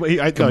some Well, no,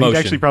 he'd Commotion.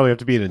 actually probably have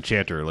to be an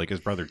enchanter, like his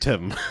brother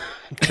Tim.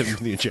 Tim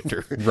the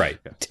enchanter. right.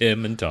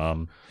 Tim and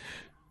Tom.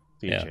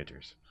 The Yeah.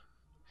 enchanters.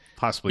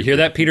 Possibly. You hear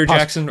that, Peter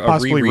Jackson? A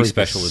possibly Riri rapists.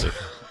 special edition.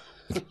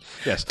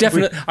 Yes.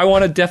 Definitely. I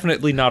want a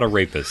definitely not a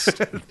rapist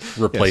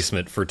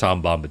replacement for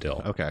Tom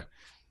Bombadil. Okay.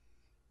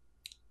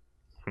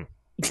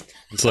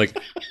 It's like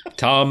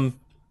Tom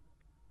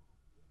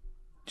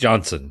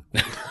Johnson,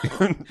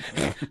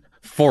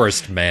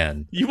 Forest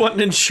Man. You want an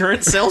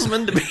insurance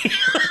salesman to be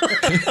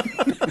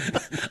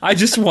I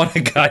just want a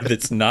guy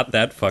that's not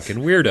that fucking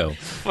weirdo.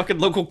 fucking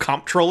local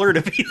comptroller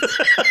to be?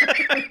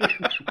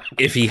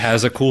 If he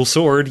has a cool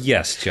sword,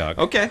 yes, Chuck.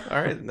 Okay,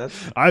 all right.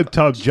 That's I'm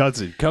Tom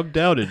Johnson. Come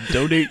down and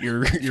donate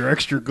your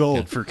extra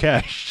gold for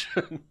cash.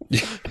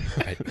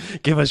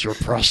 Give us your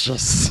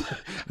precious.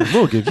 And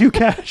we'll give you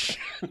cash.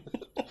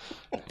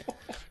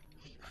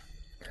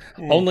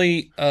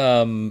 Only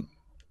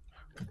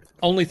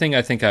thing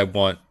I think I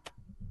want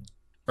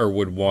or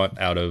would want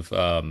out of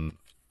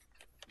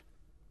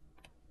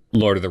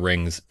Lord of the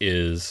Rings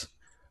is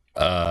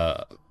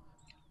Arwen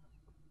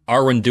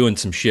doing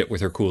some shit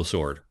with her cool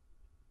sword.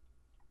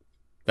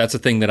 That's a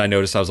thing that I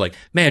noticed. I was like,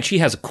 man, she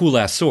has a cool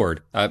ass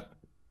sword. I'm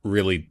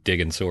really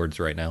digging swords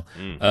right now.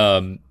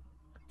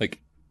 Like,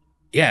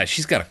 yeah,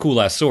 she's got a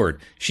cool ass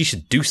sword. She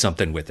should do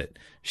something with it.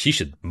 She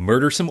should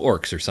murder some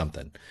orcs or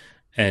something.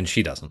 And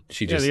she doesn't.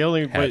 She Yeah, just the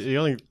only has- the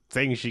only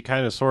thing she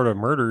kind of sort of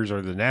murders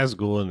are the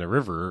Nazgul in the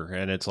river,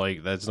 and it's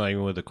like that's not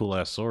even with a cool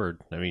ass sword.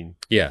 I mean,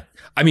 yeah.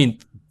 I mean,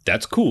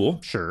 that's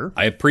cool. sure,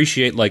 I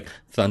appreciate like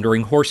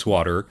thundering horse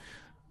water,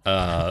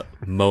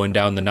 mowing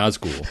down the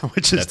Nazgul.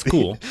 which is That's the,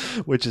 cool.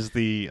 Which is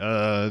the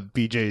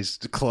BJ's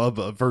Club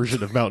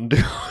version of Mountain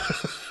Dew.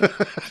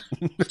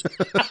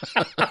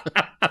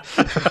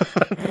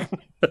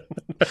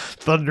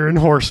 Thunder and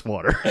horse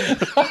water.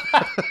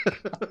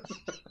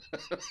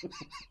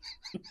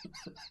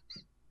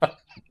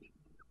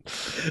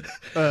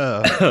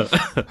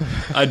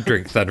 I'd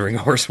drink thundering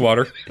horse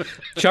water.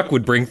 Chuck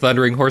would bring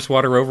thundering horse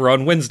water over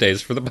on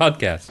Wednesdays for the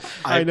podcast.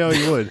 I know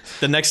you would.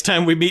 the next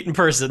time we meet in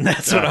person.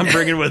 That's what I'm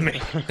bringing with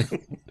me.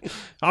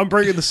 I'm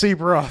bringing the sea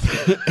broth.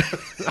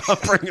 I'm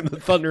bringing the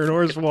thunder and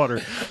horse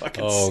water.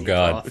 Oh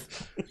God,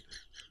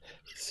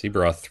 sea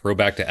broth.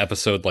 Throwback to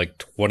episode like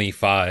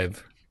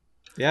 25.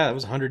 Yeah, it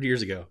was 100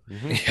 years ago.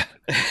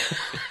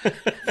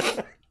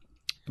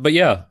 But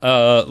yeah,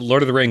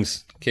 Lord of the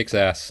Rings kicks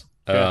ass.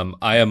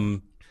 I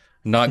am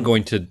not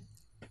going to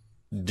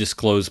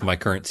disclose my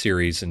current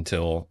series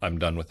until I'm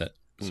done with it.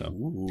 So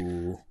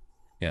Ooh.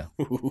 yeah,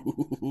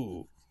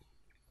 Ooh.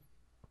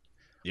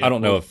 I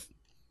don't know if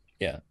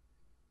yeah.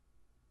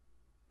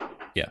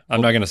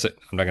 I'm not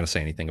gonna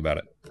say anything about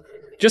it,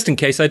 just in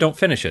case I don't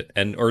finish it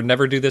or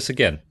never do this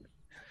again.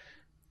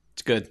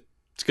 It's good.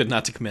 It's good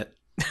not to commit.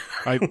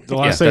 The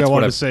last thing I that's what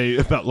wanted I've- to say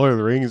about Lord of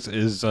the Rings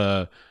is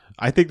I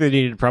think they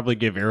needed to probably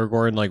give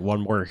Aragorn like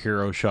one more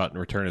hero shot in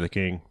Return of the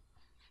King.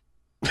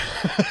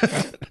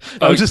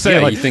 I was just saying,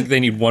 yeah, like, you think they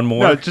need one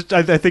more? no, just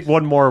I think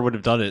one more would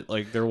have done it.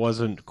 Like there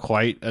wasn't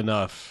quite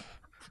enough.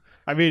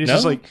 I mean, it's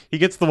just No? like he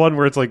gets the one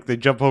where it's like they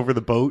jump over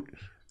the boat,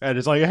 and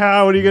it's like,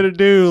 how what are you gonna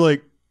do?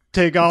 Like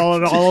take all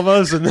of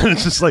us, and then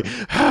it's just like,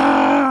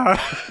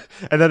 ah!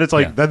 And then it's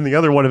like Yeah. then the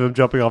other one of them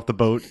jumping off the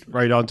boat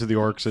right onto the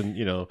orcs, and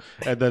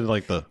and then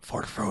like the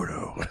for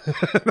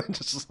Frodo,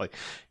 just like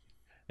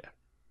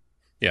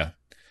yeah.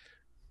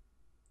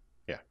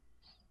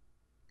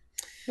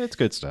 it's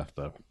good stuff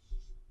though.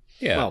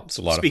 Yeah, well, it's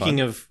a lot speaking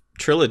of of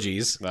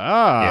trilogies,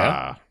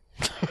 Ah.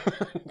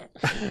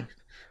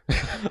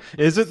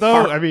 Is it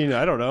though? I mean,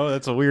 I don't know.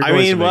 That's a weird. I noise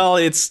to mean, make. well,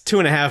 it's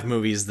 2.5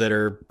 movies that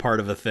are part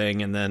of a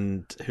thing, and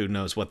then who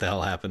knows what the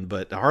hell happened.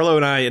 But Harlow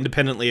and I,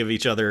 independently of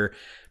each other,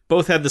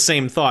 both had the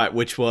same thought,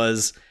 which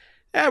was,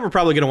 we're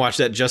probably going to watch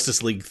that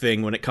Justice League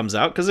thing when it comes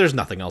out because there's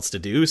nothing else to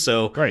do.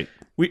 So Great.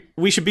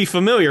 we should be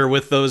familiar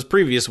with those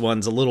previous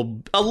ones a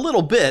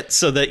little bit,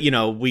 so that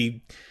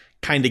we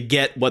kind of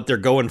get what they're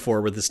going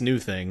for with this new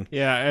thing.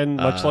 Yeah, and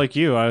much like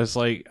you, I was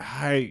like,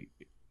 I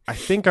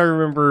think I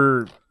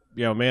remember,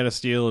 Man of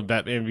Steel and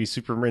Batman v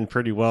Superman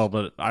pretty well,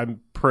 but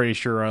I'm pretty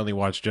sure I only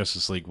watched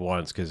Justice League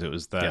once because it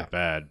was that Yeah.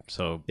 bad.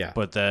 So, Yeah.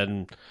 but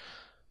then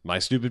my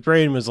stupid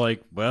brain was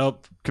like,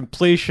 well,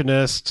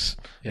 completionist,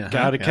 Yeah,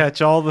 gotta yeah.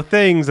 catch all the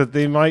things that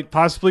they might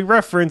possibly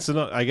reference. And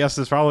I guess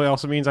this probably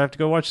also means I have to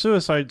go watch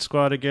Suicide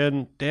Squad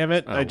again. Damn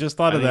it. I just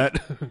thought of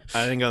that.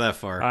 I didn't go that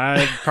far.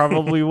 I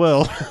probably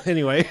will.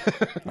 Anyway.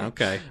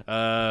 Okay.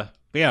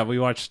 Yeah, we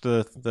watched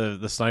the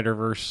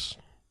Snyderverse,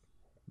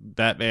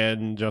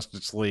 Batman,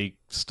 Justice League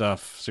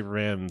stuff,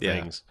 Superman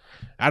Yeah. things.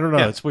 I don't know.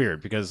 Yeah. It's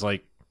weird because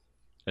like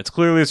it's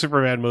clearly a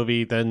Superman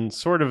movie, then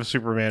sort of a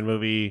Superman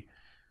movie,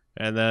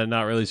 and then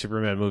not really a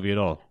Superman movie at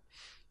all.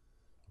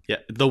 Yeah,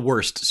 the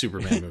worst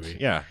Superman movie.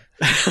 Yeah.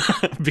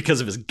 Because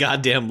of his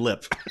goddamn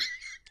lip.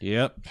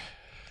 Yep.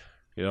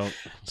 You don't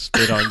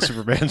spit on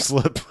Superman's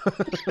lip.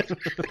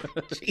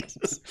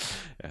 Jesus.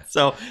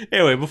 So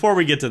anyway, before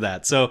we get to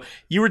that, so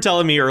you were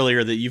telling me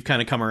earlier that you've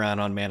kind of come around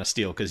on Man of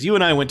Steel because you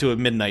and I went to a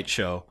midnight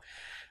show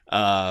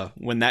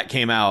when that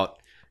came out.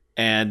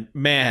 And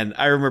man,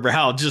 I remember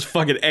how just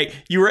fucking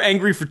you were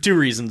angry for two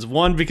reasons.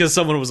 One, because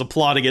someone was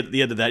applauding it at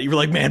the end of that. You were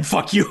like, "Man,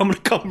 fuck you! I'm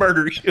gonna come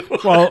murder you."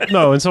 Well,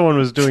 no, and someone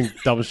was doing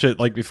dumb shit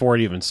like before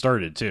it even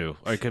started too.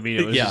 Like, I mean,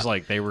 it was Yeah. just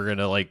like they were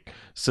gonna like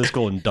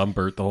Siskel and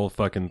Dumbert the whole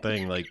fucking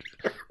thing like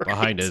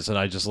behind us, and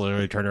I just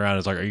literally turned around and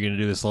was like, "Are you gonna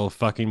do this little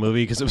fucking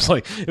movie?" Because it was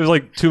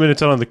like 2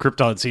 minutes in on the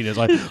Krypton scene. It's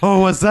like, "Oh,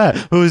 what's that?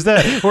 Who is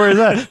that? Where is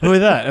that? Who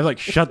is that?" I'm like,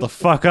 "Shut the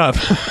fuck up."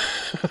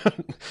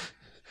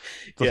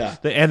 Yeah.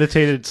 The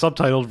annotated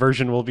subtitled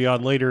version will be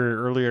on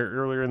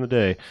earlier in the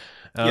day.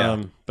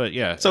 Yeah. But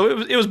yeah. So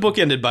it was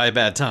bookended by a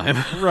bad time.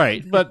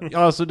 Right, but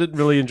I also didn't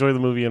really enjoy the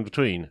movie in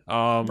between.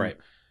 Right.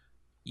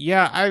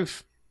 Yeah,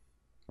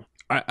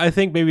 I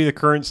think maybe the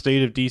current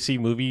state of DC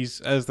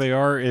movies as they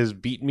are is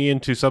beating me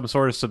into some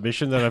sort of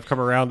submission that I've come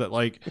around that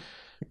like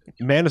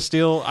Man of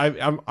Steel.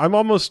 I'm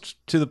almost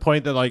to the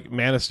point that like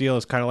Man of Steel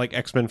is kind of like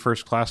X-Men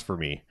First Class for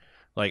me.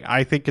 Like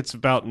I think it's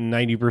about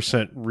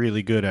 90%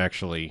 really good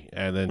actually,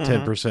 and then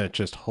 10%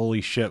 just holy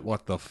shit,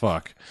 what the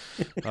fuck.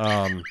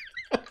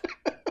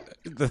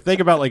 The thing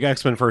about like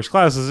X-Men First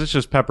Class is it's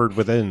just peppered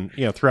within,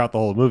 throughout the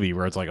whole movie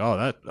where it's like, oh,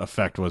 that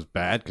effect was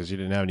bad because you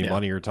didn't have any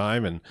money or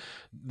time. And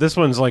this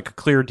one's like a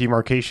clear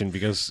demarcation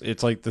because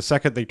it's like the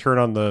second they turn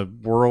on the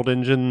world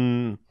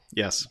engine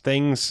Yes.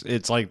 things,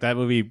 it's like that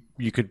movie,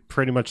 you could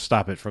pretty much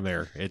stop it from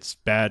there. It's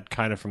bad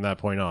kind of from that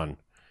point on.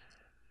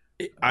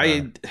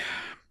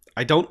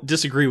 I don't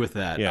disagree with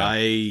that. Yeah.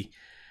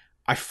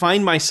 I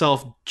find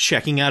myself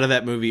checking out of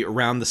that movie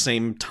around the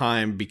same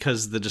time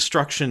because the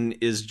destruction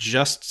is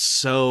just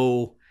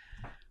so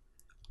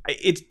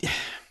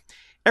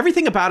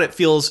everything about it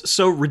feels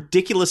so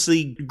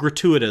ridiculously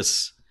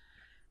gratuitous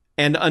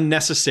and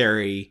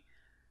unnecessary.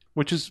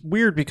 Which is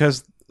weird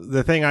because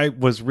the thing I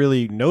was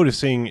really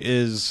noticing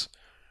is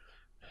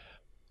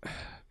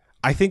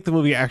I think the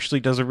movie actually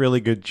does a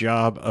really good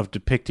job of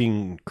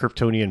depicting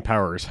Kryptonian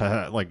powers.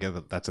 Like,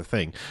 that's a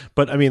thing.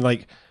 But, I mean,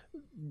 like,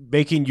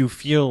 making you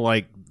feel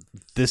like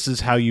this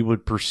is how you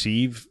would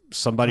perceive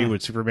somebody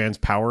with Superman's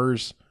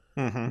powers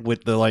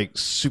with the, like,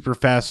 super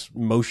fast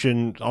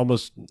motion.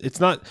 Almost, it's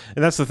not...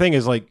 And that's the thing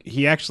is, like,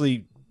 he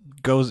actually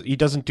he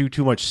doesn't do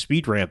too much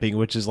speed ramping,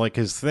 which is, like,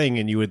 his thing.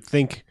 And you would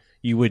think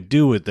you would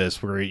do with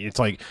this, where it's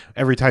like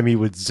every time he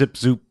would zip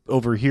zoop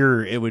over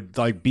here, it would,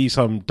 like, be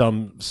some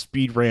dumb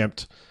speed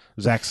ramped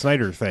Zack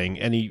Snyder thing,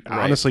 and he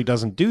honestly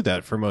doesn't do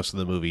that for most of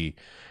the movie.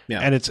 Yeah.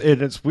 And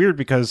it's weird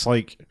because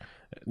like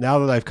now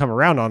that I've come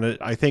around on it,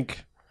 I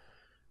think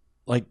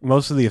like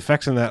most of the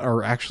effects in that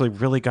are actually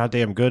really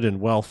goddamn good and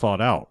well thought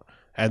out.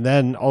 And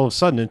then all of a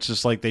sudden it's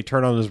just like they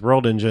turn on those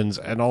world engines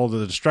and all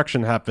the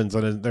destruction happens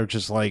and they're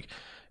just like,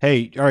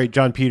 "Hey, all right,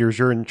 John Peters,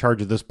 you're in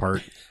charge of this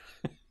part."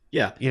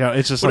 Yeah.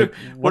 It's just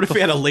what if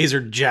we had a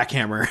laser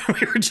jackhammer?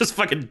 We were just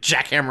fucking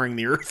jackhammering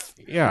the earth.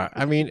 Yeah,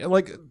 I mean,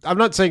 like, I'm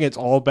not saying it's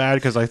all bad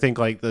because I think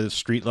like the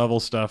street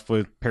level stuff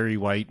with Perry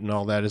White and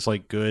all that is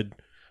like good,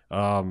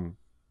 and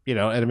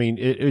I mean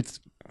it's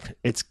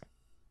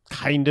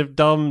kind of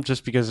dumb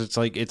just because it's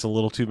like it's a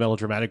little too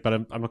melodramatic, but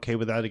I'm okay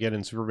with that again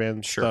in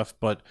Superman stuff.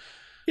 But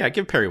Yeah,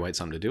 give Perry White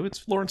something to do.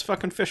 It's Lawrence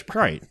fucking Fishburne.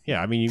 right,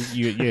 yeah, I mean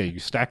you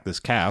stack this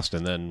cast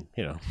and then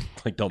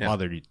like don't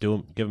bother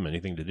to give him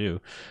anything to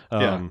do.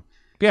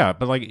 Yeah,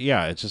 but like,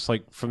 it's just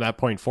like from that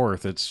point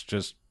forth, it's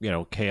just,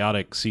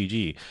 chaotic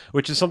CG,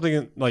 which is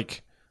something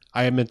like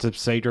I meant to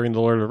say during the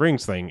Lord of the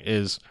Rings thing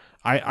is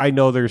I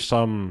know there's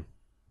some,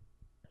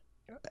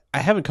 I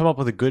haven't come up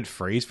with a good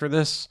phrase for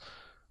this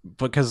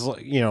because,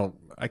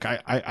 like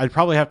I'd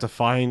probably have to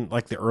find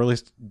like the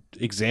earliest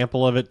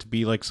example of it to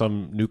be like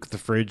some nuke the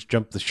fridge,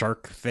 jump the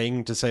shark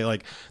thing to say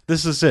like,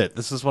 this is it.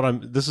 This is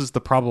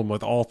the problem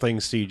with all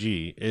things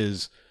CG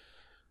is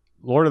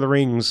Lord of the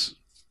Rings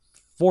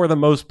for the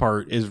most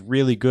part is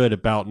really good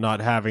about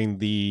not having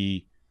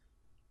the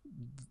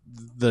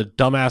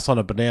dumbass on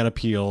a banana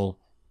peel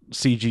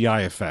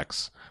CGI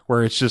effects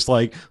where it's just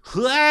like,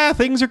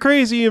 things are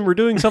crazy and we're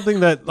doing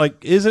something that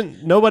like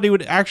nobody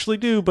would actually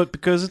do, but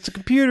because it's a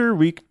computer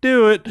we can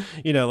do it,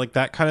 like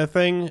that kind of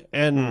thing.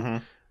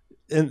 And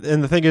and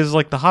the thing is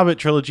like the Hobbit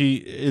trilogy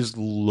is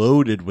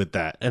loaded with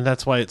that, and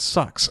that's why it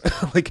sucks.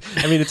 Like,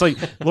 I mean, it's like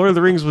Lord of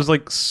the Rings was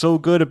like so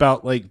good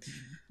about like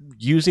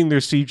using their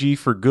CG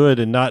for good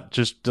and not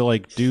just to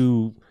like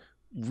do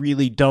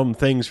really dumb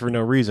things for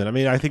no reason. I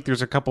mean, I think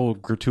there's a couple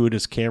of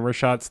gratuitous camera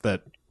shots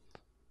that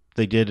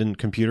they did in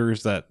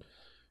computers that,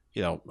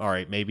 you know, all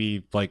right,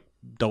 maybe like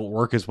don't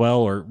work as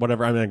well or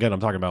whatever. I mean, again, I'm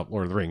talking about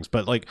Lord of the Rings,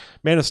 but like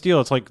Man of Steel,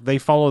 it's like they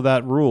follow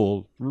that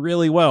rule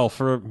really well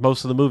for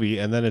most of the movie,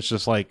 and then it's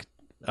just like,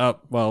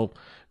 well,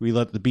 we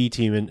let the B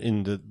team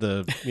in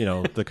the you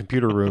know, the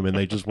computer room, and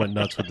they just went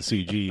nuts with the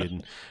CG,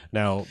 and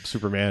now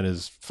Superman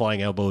is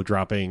flying elbow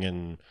dropping,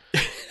 and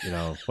you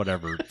know,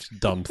 whatever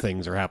dumb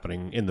things are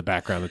happening in the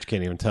background that you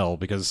can't even tell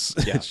because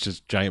it's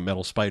just giant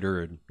metal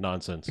spider and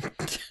nonsense.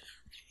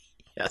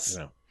 Yes. You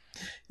know.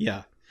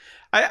 Yeah.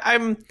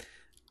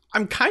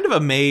 I'm kind of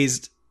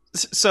amazed.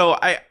 So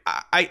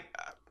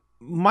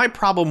my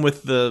problem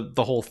with the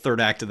whole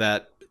third act of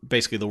that,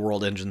 basically the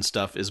world engine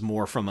stuff, is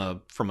more from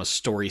a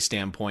story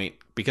standpoint,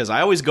 because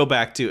I always go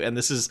back to, and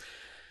this is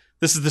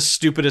the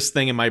stupidest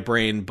thing in my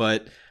brain,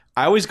 but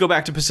I always go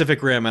back to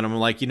Pacific Rim, and I'm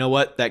like, you know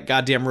what? That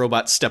goddamn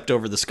robot stepped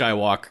over the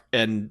skywalk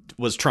and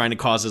was trying to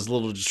cause as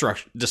little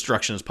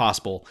destruction as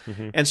possible.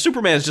 Mm-hmm. And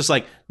Superman is just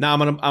like, nah,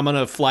 I'm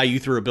gonna fly you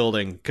through a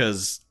building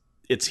because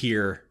it's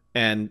here.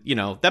 And, you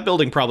know, that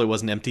building probably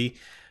wasn't empty.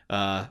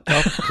 Well,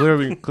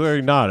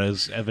 clearly not,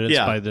 as evidenced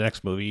by the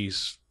next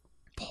movie's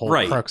whole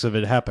crux of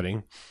it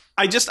happening.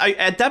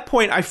 At that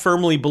point, I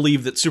firmly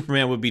believe that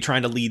Superman would be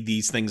trying to lead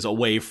these things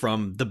away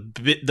from the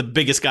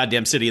biggest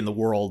goddamn city in the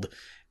world.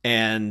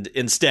 And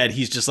instead,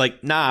 he's just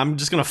like, nah, I'm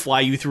just going to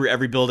fly you through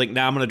every building.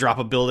 Now I'm going to drop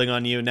a building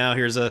on you. Now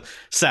here's a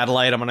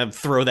satellite. I'm going to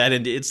throw that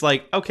into... It's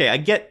like, okay, I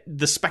get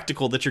the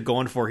spectacle that you're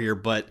going for here,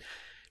 but...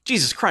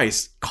 Jesus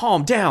Christ,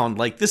 calm down.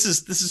 Like, this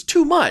is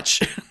too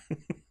much.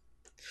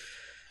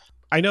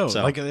 I know.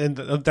 So. Like, and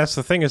that's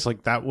the thing, is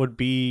like, that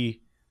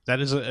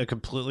is a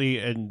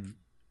completely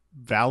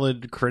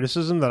valid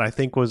criticism that I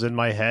think was in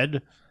my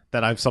head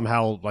that I've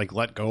somehow like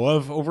let go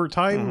of over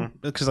time.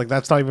 Because like,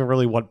 that's not even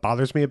really what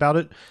bothers me about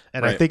it.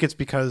 And I think it's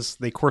because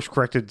they course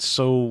corrected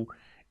so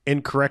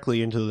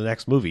incorrectly into the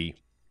next movie.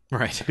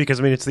 Right. Because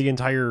I mean, it's the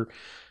entire,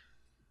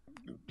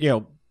 you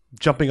know,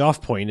 jumping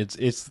off point.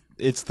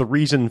 It's the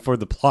reason for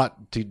the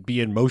plot to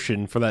be in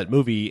motion for that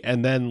movie.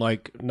 And then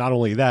like, not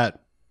only that,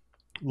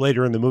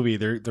 later in the movie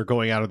they're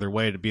going out of their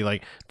way to be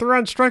like, they're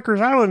on Stryker's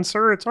Island,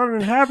 sir, it's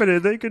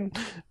uninhabited, they can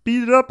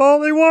beat it up all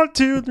they want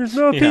to, there's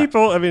no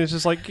people. I mean, it's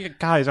just like,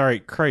 guys, all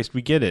right, Christ,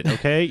 we get it,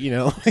 okay? You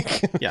know,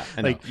 like, yeah,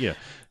 I know. Like, yeah,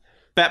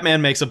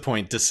 Batman makes a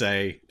point to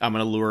say, I'm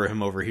gonna lure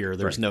him over here.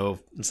 There's no,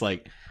 it's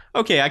like,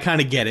 okay, I kind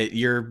of get it.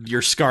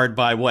 You're scarred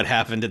by what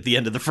happened at the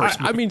end of the first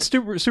movie. I mean,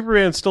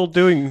 Superman's still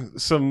doing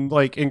some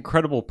like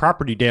incredible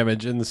property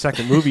damage in the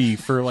second movie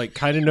for like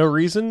kind of no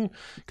reason.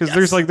 Because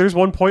there's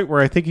one point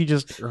where I think he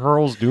just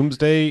hurls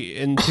Doomsday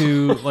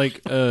into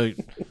like a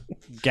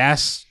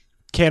gas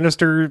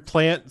canister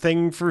plant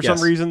thing for some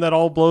reason that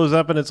all blows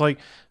up, and it's like,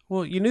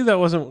 well, you knew that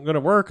wasn't going to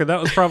work, and that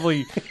was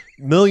probably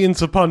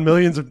millions upon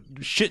millions of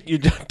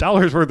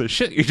dollars worth of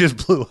shit you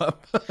just blew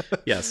up.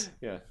 Yes.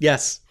 Yeah.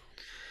 Yes.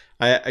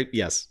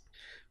 Yes.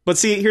 But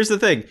see, here's the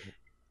thing.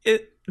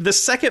 The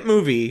second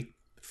movie,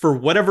 for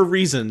whatever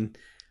reason,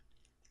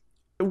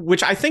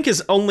 which I think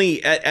is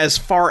only as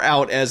far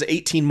out as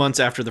 18 months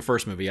after the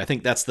first movie. I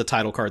think that's the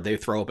title card they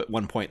throw up at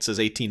one point. It says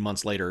 18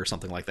 months later or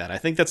something like that. I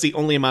think that's the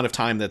only amount of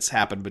time that's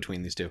happened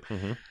between these two.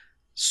 Mm-hmm.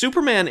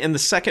 Superman in the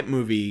second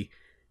movie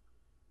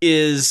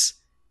is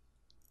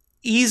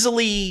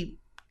easily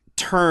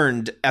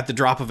turned at the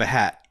drop of a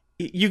hat.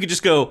 You could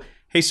just go,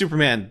 hey,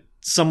 Superman,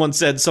 someone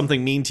said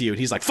something mean to you, and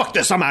he's like, fuck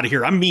this, I'm out of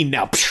here, I'm mean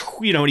now,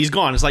 you know, and he's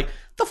gone. It's like,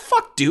 the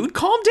fuck, dude,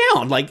 calm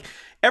down. Like,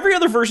 every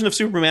other version of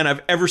Superman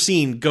I've ever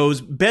seen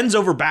bends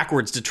over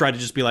backwards to try to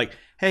just be like,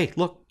 hey,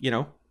 look, you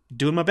know,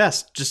 doing my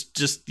best,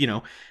 just you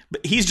know.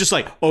 But he's just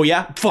like, oh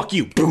yeah, fuck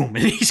you, boom,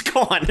 and he's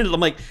gone. And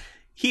I'm like,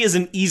 he is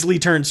an easily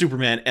turned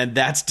Superman, and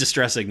that's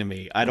distressing to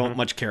me. I don't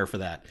much care for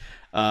that.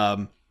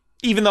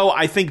 Even though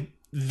I think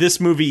this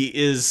movie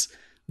is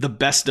the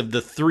best of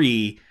the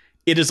three,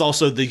 it is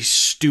also the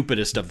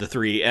stupidest of the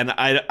three, and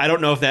I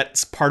don't know if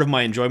that's part of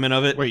my enjoyment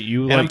of it. Wait,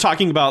 I'm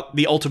talking about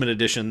the Ultimate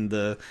Edition.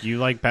 You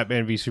like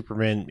Batman v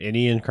Superman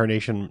any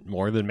incarnation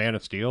more than Man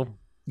of Steel?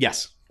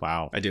 Yes.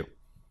 Wow. I do.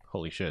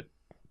 Holy shit.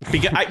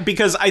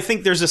 Because I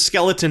think there's a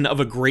skeleton of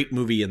a great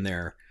movie in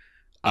there.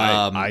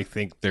 I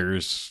think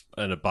there's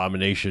an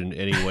abomination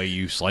any way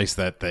you slice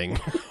that thing.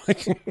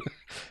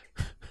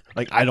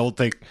 Like, I don't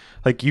think,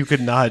 like, you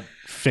could not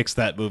fix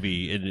that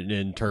movie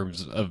in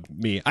terms of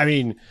me. I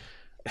mean,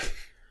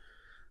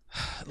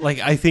 like,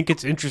 I think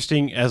it's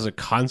interesting as a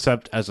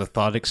concept, as a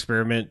thought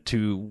experiment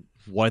to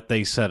what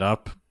they set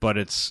up, but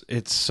it's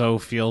so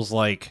feels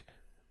like,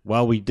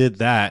 well, we did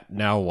that,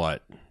 now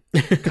what?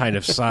 Kind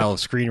of style of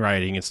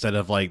screenwriting, instead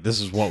of like, this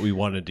is what we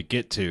wanted to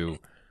get to.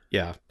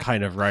 Yeah.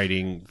 Kind of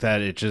writing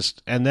that it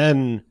just, and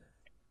then,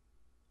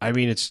 I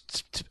mean,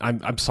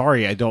 I'm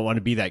sorry, I don't want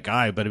to be that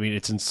guy, but I mean,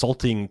 it's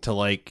insulting to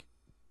like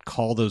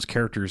call those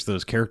characters,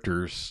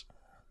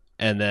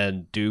 and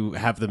then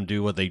have them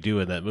do what they do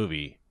in that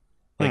movie.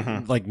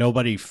 Like, like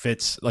nobody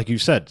fits, like you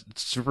said,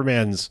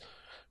 Superman's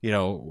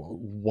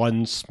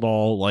one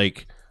small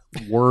like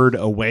word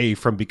away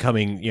from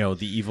becoming, the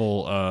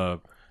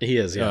evil. He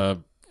is, yeah.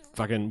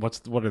 Fucking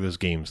what are those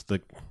games?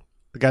 The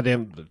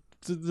goddamn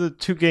the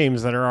two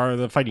games that are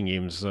the fighting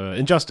games.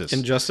 Injustice.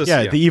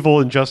 Yeah. The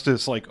evil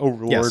Injustice like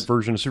overlord Yes.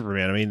 version of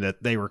Superman. I mean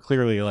that they were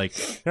clearly like,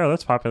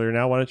 that's popular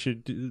now. Why don't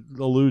you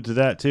allude to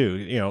that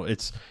too?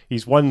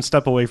 He's one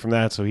step away from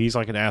that, so he's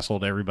like an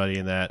asshole to everybody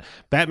in that.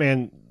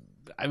 Batman.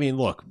 I mean,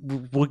 look,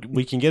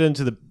 we can get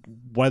into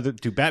whether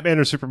do Batman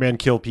or Superman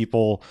kill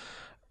people.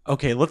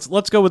 Okay, let's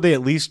go with they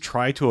at least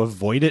try to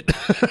avoid it.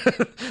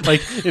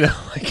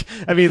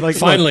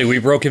 Finally, we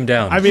broke him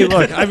down.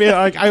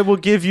 I will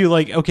give you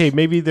okay,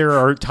 maybe there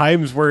are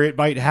times where it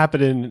might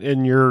happen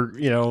in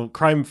your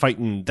crime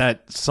fighting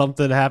that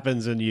something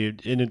happens and you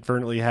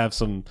inadvertently have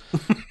some,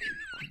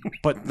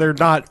 but they're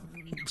not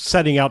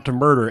setting out to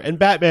murder. And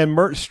Batman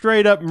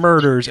straight up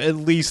murders at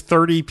least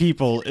 30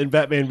 people in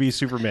Batman v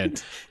Superman.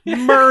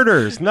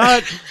 Murders,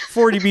 not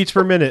 40 beats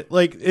per minute.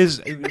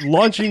 Is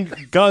launching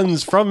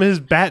guns from his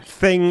bat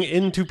thing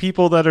into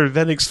people that are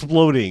then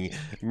exploding.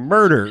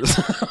 Murders.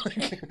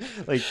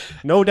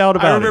 No doubt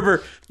about it. I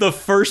remember the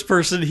first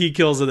person he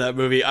kills in that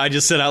movie, I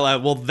just said out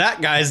loud, well,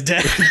 that guy's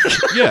dead.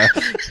 Yeah.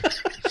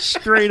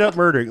 Straight up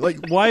murdering.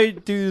 Why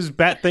do these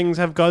bat things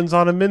have guns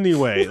on them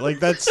anyway?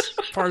 That's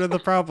part of the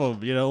problem,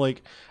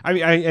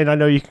 I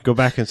know you can go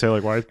back and say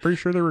well, I'm pretty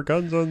sure there were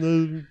guns on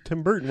the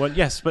Tim Burton one.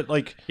 Yes, but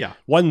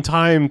one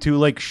time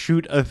to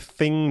shoot a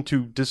thing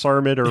to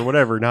disarm it or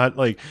whatever, not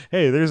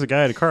hey, there's a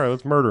guy in a car,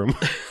 let's murder him.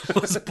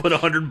 Let's put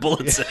 100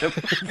 bullets in him.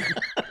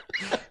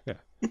 Yeah.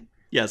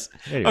 Yes.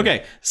 Anyway.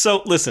 Okay,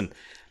 so listen.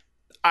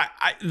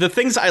 The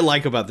things I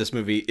like about this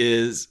movie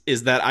is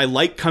that I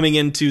like coming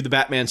into the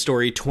Batman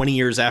story 20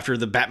 years after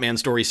the Batman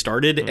story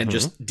started and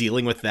just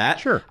dealing with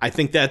that. Sure. I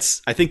think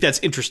that's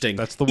interesting.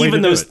 That's the way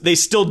Even to do though it. they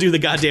still do the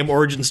goddamn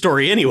origin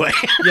story anyway.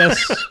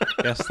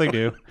 Yes, they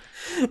do.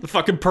 The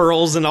fucking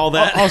pearls and all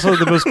that. Also,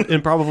 the most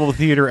improbable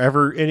theater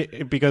ever,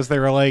 because they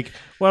were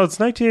well, it's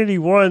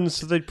 1981,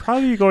 so they'd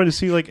probably be going to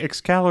see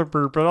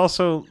Excalibur, but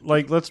also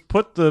let's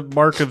put the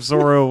Mark of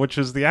Zorro, which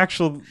is the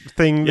actual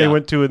thing they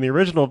went to in the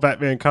original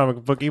Batman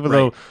comic book, even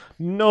though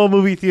no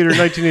movie theater in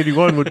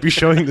 1981 would be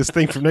showing this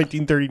thing from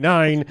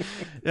 1939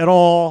 at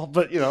all.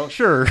 But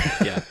sure.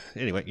 Yeah.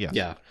 Anyway,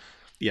 yeah.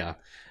 Yeah.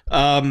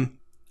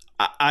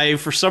 I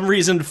for some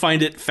reason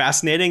find it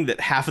fascinating that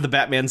half of the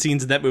Batman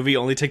scenes in that movie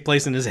only take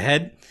place in his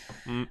head.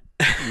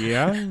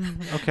 Yeah.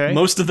 Okay.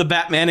 Most of the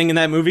Batmaning in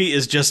that movie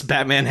is just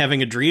Batman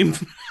having a dream.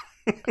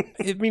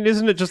 I mean,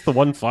 isn't it just the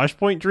one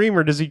Flashpoint dream,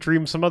 or does he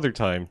dream some other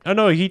time? Oh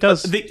no, he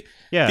does. The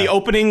Yeah.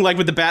 opening,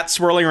 with the bat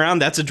swirling around,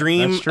 that's a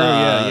dream. That's true.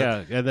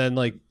 Yeah. And then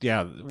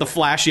The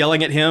Flash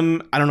yelling at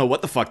him, I don't know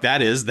what the fuck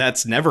that is.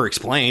 That's never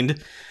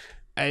explained.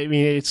 I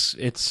mean,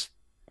 it's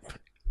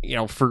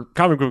for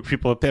comic book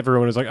people,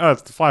 everyone is oh,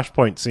 it's the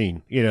Flashpoint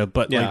scene,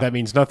 but that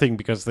means nothing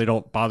because they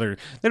don't bother.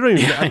 They don't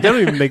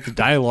even make the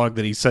dialogue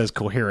that he says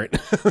coherent.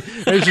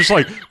 It's just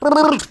it's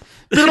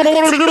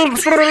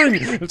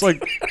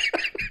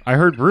I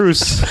heard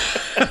Bruce.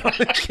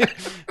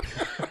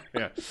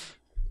 Yeah.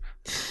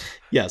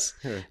 Yes.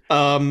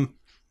 I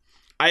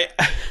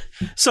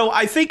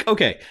think,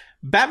 okay,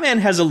 Batman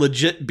has a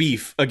legit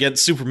beef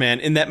against Superman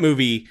in that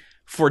movie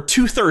for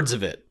 2/3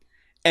 of it.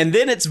 And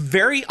then it's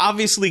very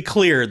obviously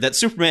clear that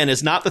Superman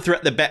is not the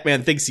threat that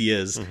Batman thinks he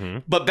is. Mm-hmm.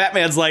 But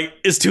Batman's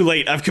it's too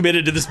late. I've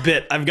committed to this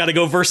bit. I've got to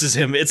go versus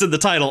him. It's in the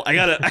title. I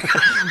gotta I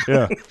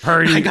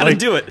gotta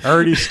do it. I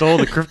already stole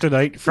the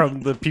kryptonite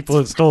from the people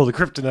that stole the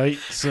kryptonite,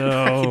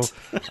 so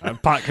I'm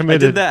pot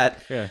committed. I did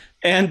that. Yeah.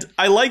 And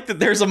I like that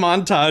there's a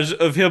montage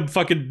of him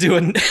fucking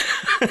doing,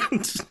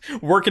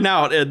 working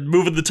out and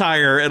moving the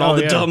tire and all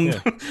the dumb.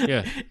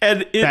 Yeah.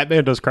 And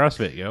Batman does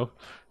CrossFit, yo.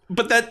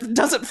 But that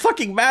doesn't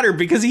fucking matter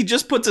because he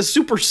just puts a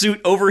super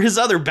suit over his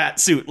other bat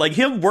suit.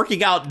 Him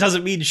working out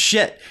doesn't mean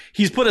shit.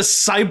 He's put a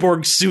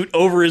cyborg suit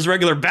over his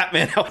regular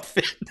Batman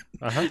outfit.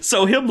 Uh-huh.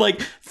 So him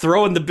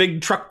throwing the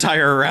big truck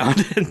tire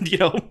around and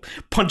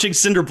punching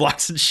cinder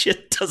blocks and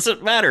shit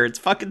doesn't matter. It's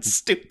fucking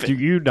stupid. Do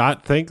you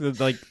not think that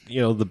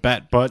the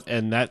bat butt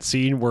and that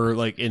scene were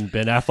in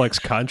Ben Affleck's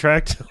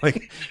contract?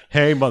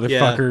 Hey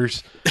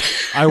motherfuckers,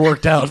 I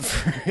worked out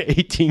for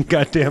 18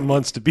 goddamn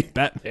months to be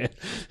Batman.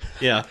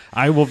 Yeah.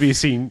 I will be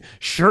seen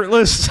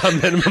shirtless a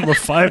minimum of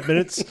 5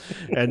 minutes,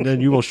 and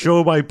then you will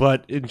show my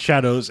butt in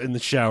shadows in the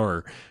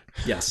shower.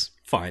 Yes,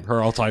 fine.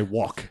 Or else I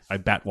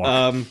bat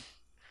walk.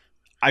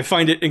 I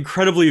find it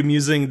incredibly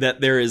amusing that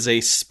there is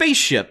a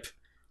spaceship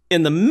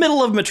in the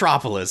middle of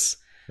Metropolis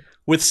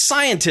with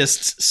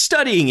scientists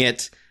studying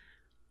it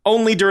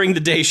only during the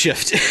day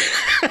shift.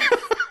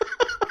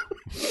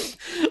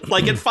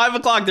 At 5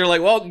 o'clock, they're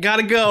well,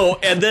 gotta go.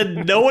 And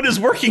then no one is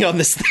working on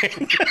this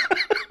thing.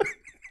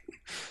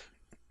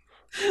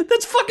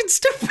 That's fucking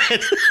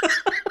stupid.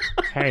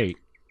 Hey,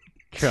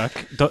 Chuck,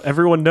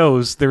 everyone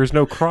knows there is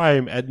no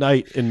crime at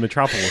night in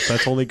Metropolis.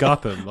 That's only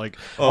Gotham.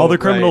 All the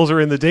criminals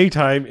are in the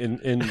daytime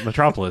in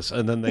Metropolis,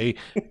 and then they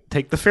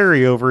take the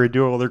ferry over and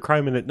do all their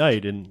crime at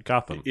night in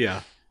Gotham.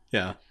 Yeah.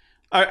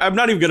 I'm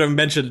not even going to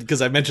mention,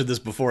 because I mentioned this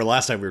before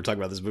last time we were talking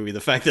about this movie, the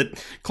fact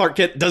that Clark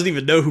Kent doesn't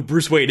even know who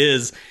Bruce Wayne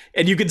is,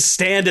 and you can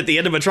stand at the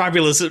end of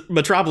Metropolis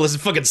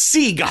and fucking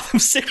see Gotham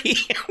City.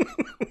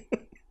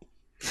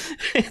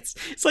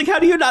 It's like, how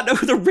do you not know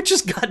who the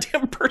richest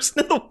goddamn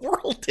person in the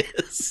world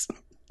is?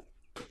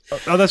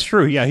 Oh, that's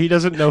true. Yeah, he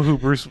doesn't know who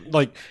Bruce.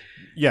 Like,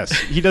 yes,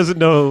 he doesn't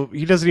know.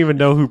 He doesn't even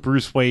know who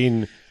Bruce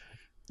Wayne,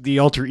 the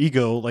alter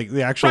ego, like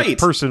the actual Right.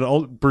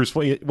 person Bruce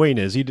Wayne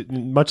is.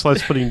 Much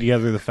less putting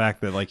together the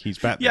fact that like he's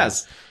Batman.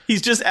 Yes,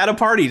 he's just at a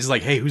party. He's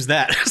like, hey, who's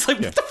that? It's like,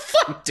 what the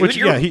fuck, dude? Which,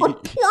 You're yeah, a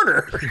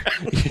reporter.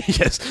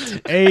 Yes.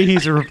 A,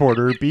 he's a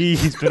reporter. B,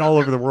 he's been all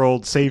over the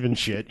world saving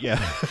shit. Yeah.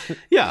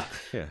 Yeah.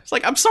 Yeah. It's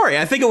like, I'm sorry,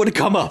 I think it would have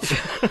come up.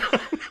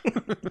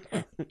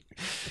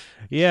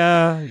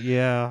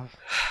 Yeah.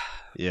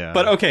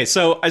 But okay,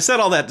 so I said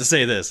all that to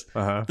say this.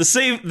 Uh-huh.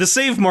 The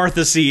save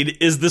Martha scene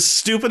is the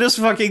stupidest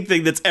fucking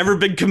thing that's ever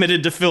been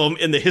committed to film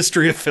in the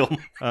history of film.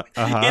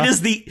 Uh-huh. It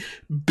is the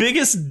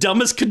biggest,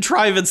 dumbest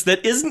contrivance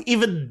that isn't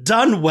even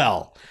done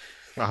well.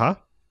 Uh-huh.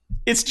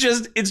 It's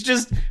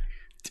just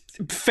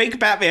fake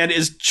Batman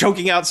is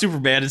choking out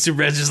Superman, and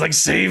Superman's just like,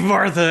 save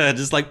Martha. And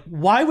it's like,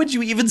 why would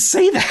you even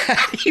say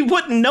that? He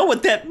wouldn't know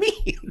what that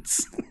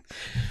means.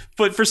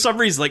 But for some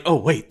reason, like, oh,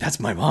 wait, that's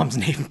my mom's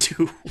name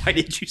too. Why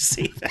did you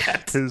say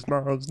that? His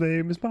mom's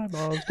name is my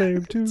mom's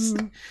name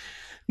too.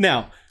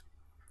 Now,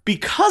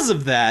 because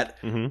of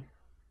that, Mhm.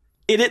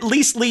 it at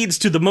least leads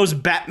to the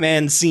most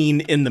Batman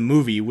scene in the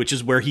movie, which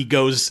is where he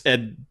goes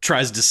and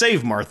tries to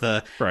save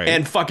Martha Right.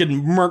 and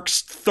fucking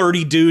murks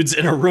 30 dudes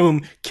in a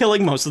room,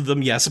 killing most of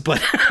them, yes,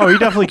 but... Oh, he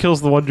definitely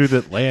kills the one dude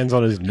that lands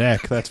on his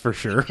neck, that's for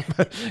sure.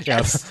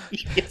 yes,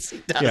 he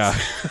does. Yeah.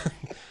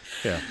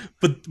 Yeah.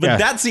 But Yeah.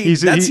 that scene,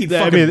 He's- that he- scene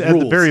I fucking mean, at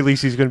rules. the very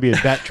least, he's going to be in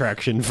bat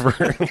traction for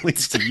at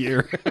least a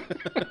year.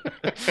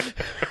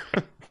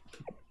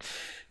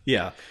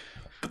 Yeah.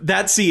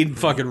 That scene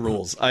fucking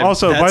rules.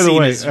 Also, that by the scene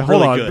way, is hold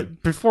really on.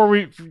 good. Before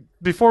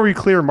we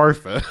clear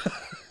Martha,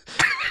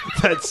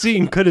 that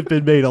scene could have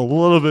been made a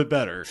little bit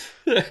better.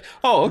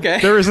 Oh, okay.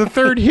 There is a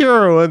third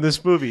hero in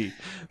this movie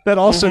that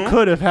also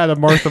could have had a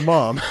Martha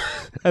mom,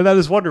 and that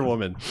is Wonder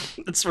Woman.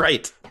 That's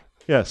right.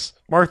 Yes,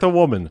 Martha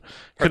Woman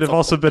could have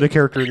also been a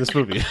character in this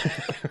movie.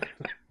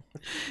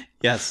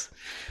 Yes.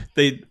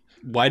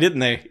 Why didn't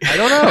they? I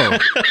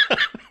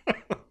don't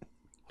know.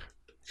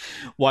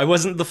 Why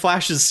wasn't the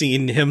Flash's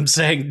scene him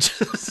saying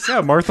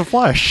Yeah, Martha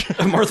Flash.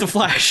 Martha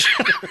Flash?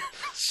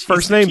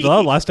 First name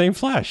the, last name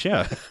Flash.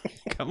 Yeah,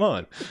 come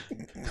on.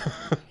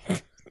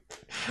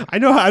 I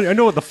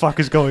know what the fuck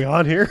is going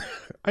on here.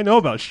 I know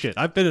about shit.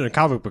 I've been in a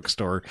comic book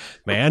store,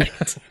 man.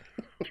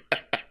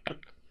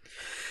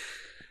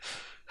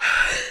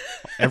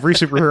 Every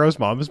superhero's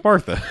mom is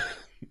Martha.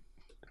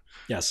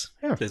 Yes.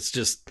 Yeah. It's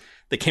just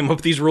they came up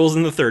with these rules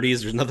in the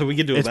 30s. There's nothing we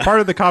can do It's about part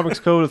of the Comics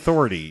Code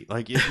Authority.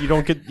 Like if you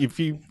don't get if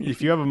you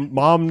have a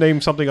mom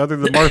named something other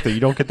than Martha, you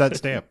don't get that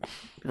stamp. it.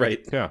 Right.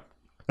 Yeah,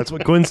 that's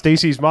what Gwen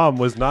Stacy's mom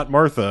was. Not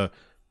Martha.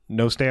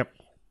 No stamp. It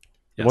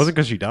Yes. wasn't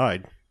because she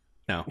died.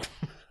 No.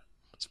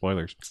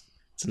 Spoilers.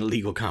 It's an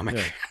illegal comic.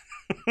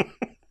 Yeah.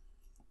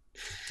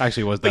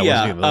 Actually, But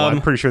yeah, wasn't even.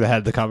 I'm pretty sure they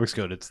had the Comics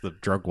Code. It's the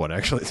drug one.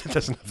 Actually, it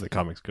doesn't have the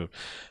Comics Code.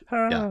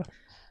 Yeah.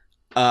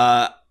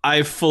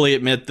 I fully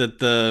admit that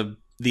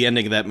the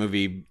ending of that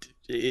movie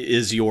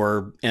is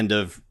your end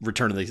of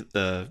Return of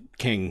the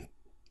King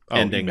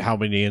ending. How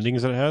many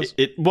endings it has?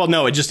 Well,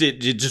 no, it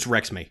just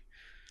wrecks me.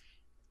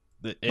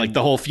 Like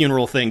the whole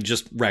funeral thing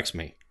just wrecks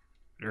me.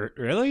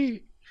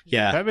 Really?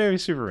 Yeah. Batman v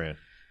Superman.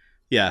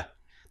 Yeah.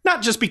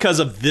 Not just because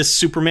of this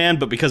Superman,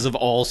 but because of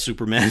all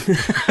Supermen.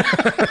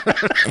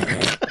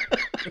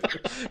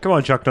 Come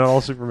on, Chuck. Not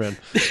all Superman.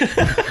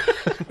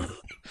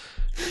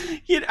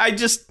 I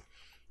just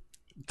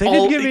They all-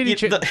 didn't give me any.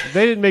 it-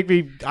 They didn't make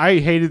me. I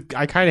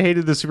kind of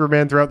hated the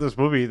Superman throughout this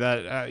movie.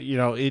 That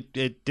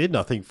it did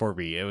nothing for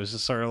me. It was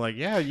just sort of like,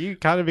 yeah, you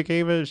kind of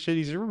became a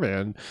shitty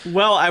Superman.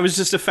 Well, I was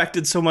just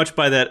affected so much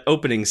by that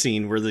opening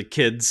scene where the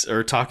kids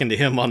are talking to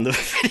him on the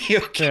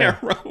video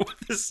camera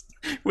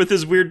with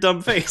his weird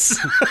dumb face.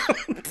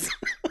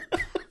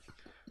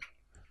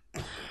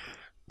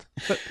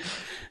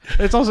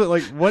 It's also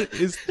like, what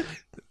is?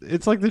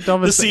 It's like the The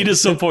dumbest. scene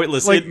is so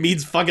pointless. like- It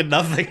means fucking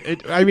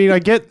nothing. I mean, I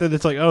get that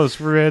it's like, oh,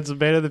 Superman's a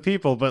man of the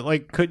people, but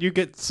like, could you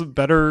get some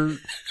better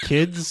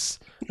kids?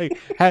 Like,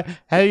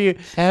 have you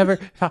ever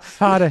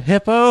fought a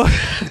hippo?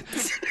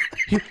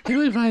 He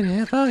would fight a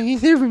hippo.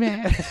 He's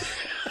Superman.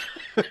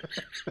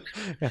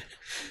 Yeah.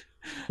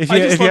 If I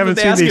you, just if you love haven't that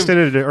they seen ask the him-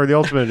 extended or the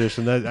ultimate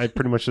edition, that I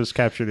pretty much just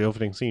captured the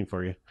opening scene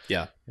for you.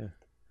 Yeah.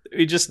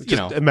 We just, you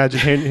know, Imagine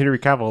Henry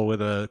Cavill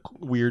with a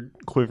weird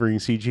quivering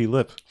CG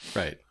lip.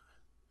 right.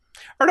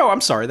 Or no,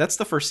 I'm sorry. That's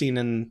the first scene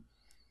in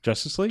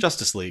Justice League.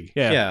 Justice League.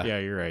 Yeah, Yeah.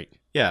 you're right.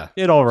 Yeah.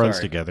 It all runs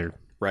Sorry. together.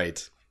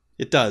 Right.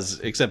 It does,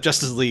 except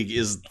Justice League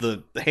is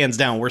the hands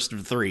down worst of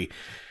the three.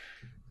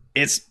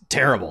 It's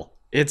terrible.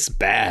 It's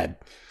bad.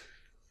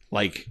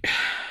 Like,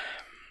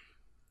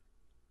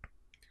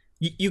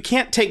 you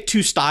can't take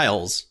two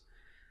styles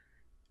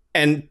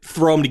and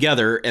throw them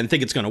together and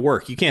think it's going to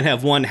work. You can't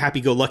have one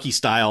happy-go-lucky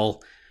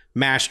style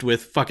mashed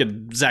with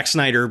fucking Zack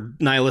Snyder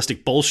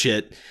nihilistic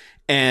bullshit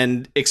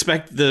and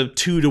expect the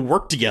two to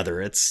work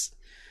together.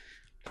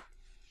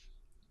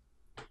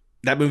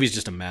 That movie's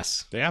just a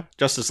mess. Yeah.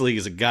 Justice League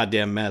is a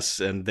goddamn mess,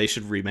 and they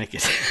should remake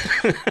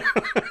it.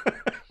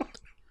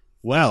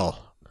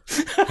 Well,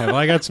 have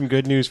I got some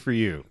good news for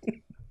you?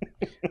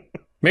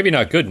 Maybe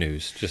not good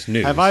news, just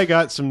news. Have I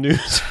got some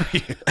news for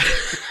you?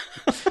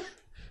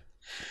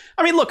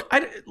 I mean,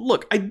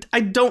 look,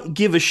 I don't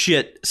give a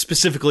shit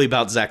specifically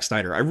about Zack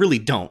Snyder. I really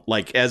don't.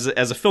 Like, as a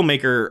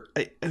filmmaker,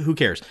 who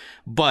cares?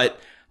 But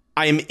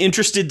I am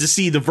interested to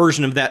see the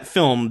version of that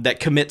film that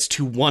commits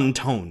to one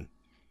tone.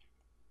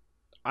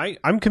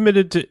 I'm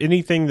committed to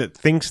anything that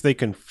thinks they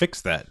can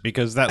fix that,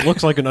 because that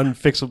looks like an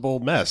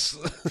unfixable mess.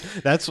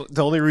 That's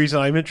the only reason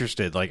I'm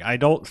interested. Like, I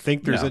don't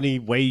think there's No. any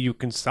way you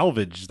can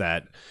salvage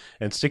that,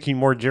 and sticking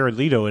more Jared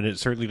Leto in it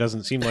certainly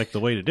doesn't seem like the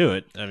way to do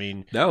it. I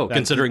mean, No, that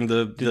considering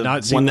did the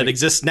not seem one that like-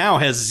 exists now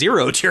has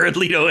 0 Jared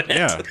Leto in it.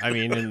 yeah, I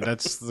mean, and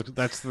that's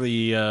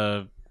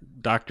the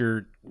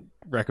doctor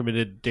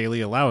recommended daily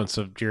allowance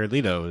of Jared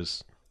Leto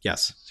is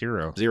Yes,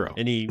 0. 0.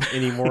 Any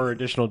more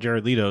additional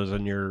Jared Letos,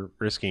 and you're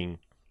risking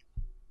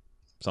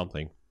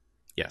something.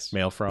 Yes,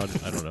 Mail fraud?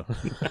 I don't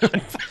know.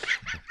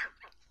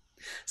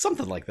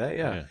 something like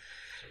that.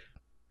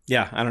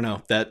 Yeah, I don't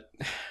know that.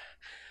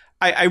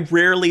 I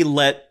rarely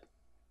let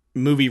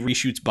movie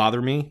reshoots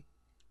bother me,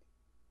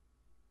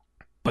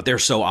 but they're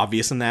so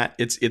obvious in that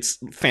it's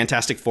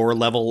Fantastic Four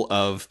level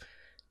of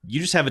you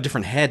just have a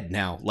different head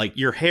now. Like,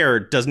 your hair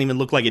doesn't even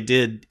look like it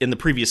did in the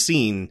previous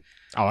scene.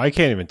 Oh, I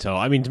can't even tell.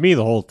 I mean, to me,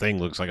 the whole thing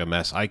looks like a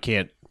mess.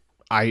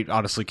 I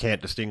honestly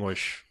can't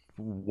distinguish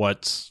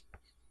what's.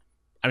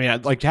 I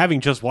mean, like,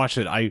 having just watched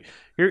it,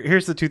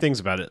 here's the two things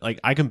about it. Like,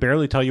 I can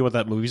barely tell you what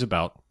that movie's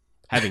about,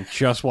 having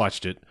just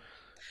watched it,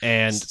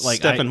 and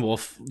like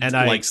Steppenwolf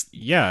likes.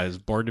 I is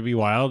Born to Be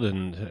Wild,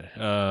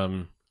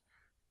 and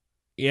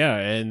yeah,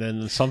 and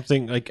then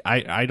something like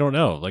I don't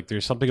know. Like,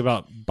 there's something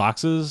about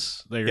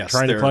boxes. They're Yes,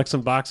 trying to they're- collect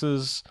some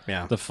boxes.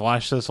 Yeah. The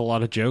Flash says a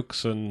lot of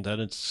jokes, and then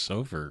it's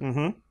over.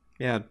 Mm-hmm.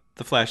 Yeah,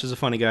 the Flash is a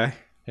funny guy.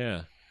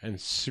 Yeah, and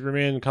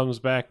Superman comes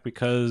back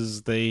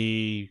because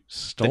they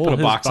stole put a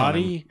his box on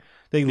body.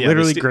 They Yeah,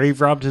 literally they grave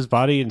robbed his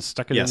body and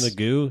stuck it Yes. in the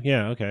goo.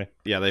 Yeah, okay.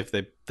 Yeah,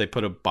 they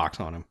put a box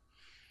on him.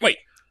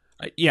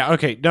 Yeah,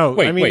 okay. No,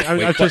 Wait, I mean, wait, I'm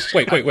wait, just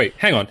wait.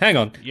 Hang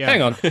on. Yeah.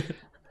 Hang on.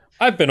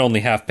 I've been only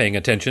half paying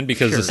attention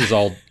because Sure. this is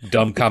all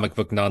dumb comic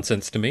book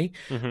nonsense to me.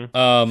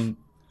 Mhm.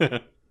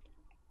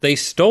 They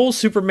stole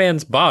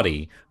Superman's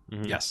body,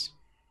 Yes.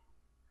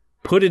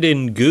 put it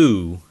in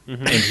goo,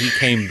 and he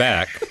came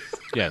back.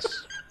 Yes.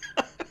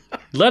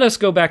 Let us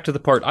go back to the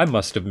part I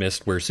must have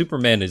missed where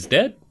Superman is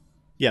dead.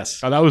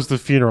 Yes. That was the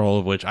funeral,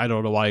 of which I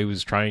don't know why he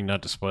was trying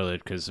not to spoil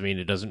it, because, I mean,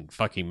 it doesn't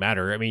fucking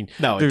matter. I mean,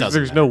 No, it there's, doesn't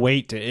there's no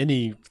weight to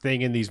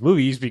anything in these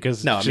movies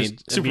because No, it's I mean,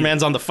 just,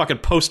 Superman's on the fucking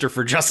poster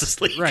for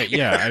Justice League. right,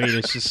 yeah. I mean,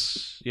 it's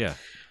just, yeah,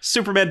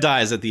 Superman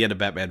dies at the end of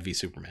Batman v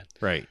Superman.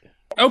 right.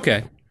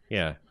 Okay.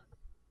 Yeah.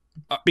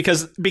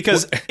 Because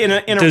in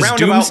a Does roundabout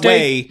Doomsday,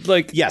 way,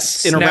 like,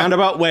 yes, in a snap-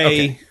 roundabout way,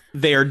 Okay.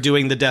 they are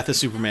doing the Death of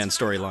Superman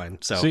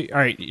storyline. So See, all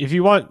right, if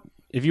you want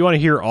to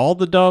hear all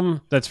the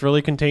dumb that's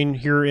really contained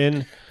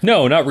herein,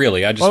 No, not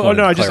really. I just oh wanted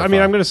no, to I'm clarify.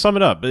 going to sum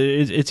it up.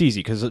 It's easy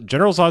because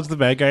General Zod's the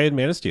bad guy in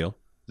Man of Steel.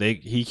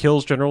 He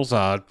kills General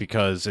Zod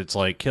because it's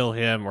like, kill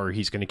him or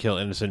he's going to kill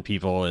innocent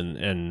people,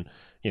 and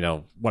you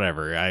know,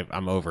 whatever.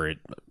 I'm over it.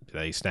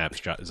 He snaps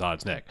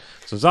Zod's neck,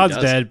 so Zod's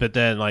does. dead. But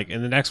then, like,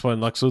 in the next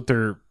one, Lex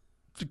Luthor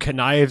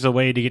connives a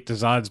way to get to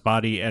Zod's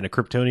body and a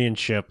Kryptonian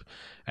ship,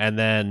 and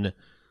then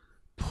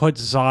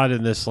puts Zod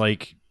in this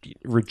like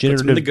puts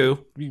him in the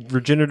goo.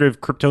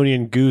 regenerative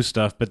Kryptonian goo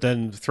stuff, but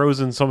then throws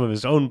in some of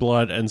his own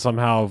blood, and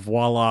somehow,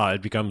 voila,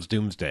 it becomes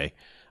Doomsday.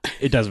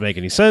 It doesn't make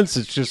any sense.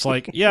 It's just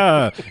like,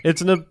 yeah,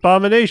 it's an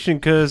abomination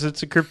because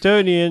it's a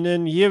Kryptonian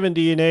and human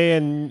DNA,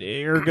 and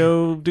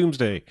ergo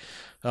Doomsday.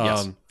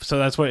 Yes. So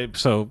that's why.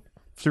 So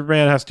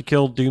Superman has to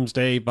kill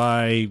Doomsday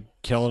by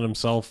killing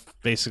himself,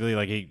 basically.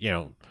 Like,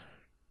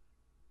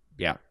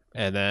 yeah,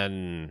 and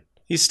then.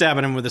 He's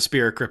stabbing him with a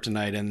spear of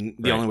kryptonite, and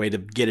the Right. only way to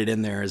get it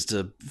in there is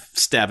to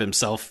stab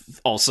himself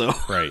also.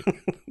 Right.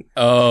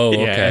 Oh,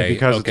 okay. Yeah, and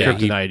because okay. of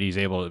the kryptonite, he's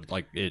able to,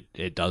 like,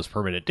 it does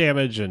permanent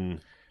damage, and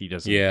he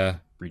doesn't Yeah,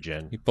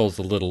 regen. he pulls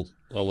a little.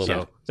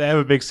 So they have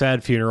a big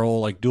sad funeral,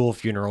 like dual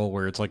funeral,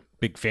 where it's like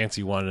big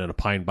fancy one in a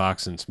pine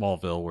box in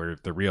Smallville, where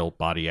the real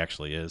body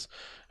actually is.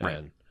 Right.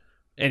 And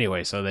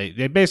anyway, so they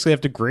basically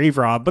have to grave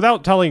rob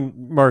without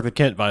telling Martha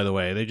Kent. By the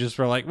way, they just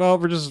were like, "Well,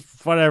 we're just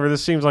whatever.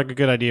 This seems like a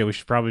good idea. We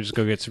should probably just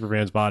go get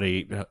Superman's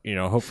body.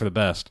 Hope for the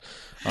best."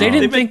 They didn't They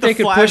think make they the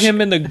could put Flash-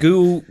 him in the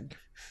goo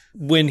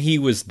when he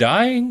was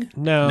dying.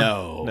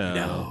 No.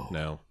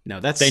 No,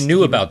 that's They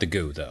knew about the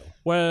goo, though.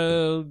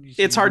 Well,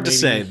 It's hard to maybe,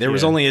 say. There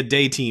was yeah. only a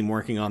day team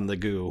working on the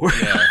goo.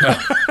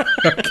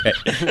 Okay,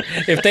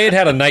 if they had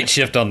had a night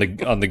shift on the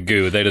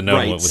goo, they'd have known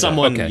what right. was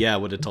Someone, up. Okay. yeah,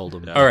 would have told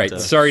them. All right,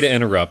 But, sorry to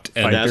interrupt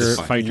and That's Fighter-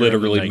 fine. fighter of the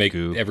literally night make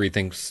goo.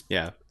 everything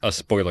yeah. a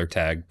spoiler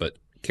tag, but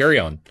carry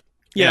on.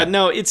 Yeah,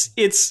 no,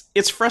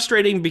 it's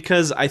frustrating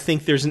because I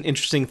think there's an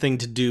interesting thing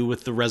to do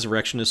with the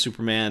resurrection of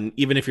Superman,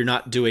 even if you're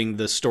not doing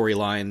the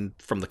storyline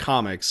from the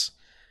comics.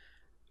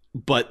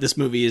 But this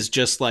movie is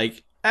just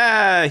like,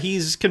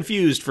 he's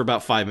confused for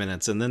about 5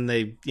 minutes, and then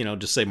they,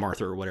 just say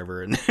Martha or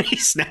whatever, and then he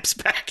snaps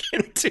back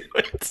into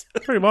it.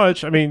 Pretty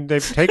much. I mean, they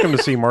take him to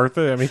see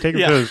Martha. I mean, take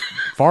him to his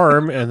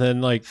farm, and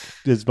then like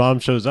his mom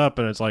shows up,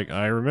 and it's like,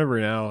 I remember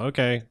now.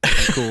 Okay,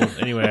 cool.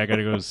 Anyway, I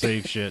gotta go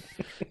save shit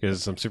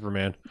because I'm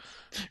Superman.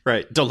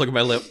 Right. Don't look at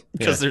my lip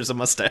because there's a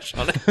mustache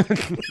on it.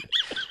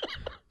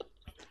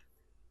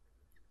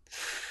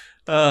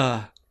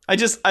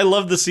 I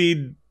love the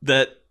scene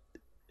that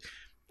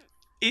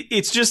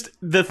it's just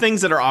the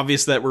things that are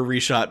obvious that were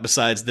reshot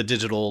besides the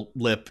digital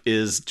lip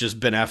is just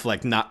Ben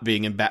Affleck not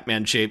being in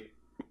Batman shape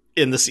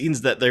in the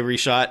scenes that they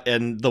reshot,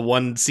 and the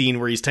one scene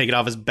where he's taking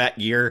off his bat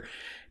gear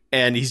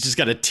and he's just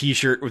got a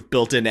t-shirt with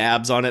built-in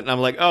abs on it, and I'm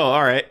like, oh,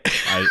 all right.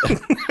 I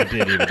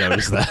didn't even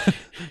notice that,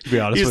 to be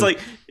honest. He's like,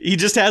 he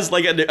just has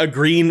like a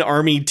green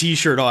army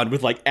t-shirt on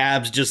with like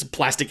abs, just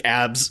plastic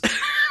abs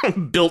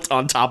built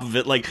on top of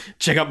it. Like,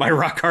 check out my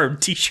rock hard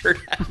t-shirt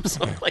abs.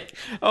 I'm like,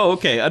 oh,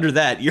 okay. Under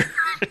that, you're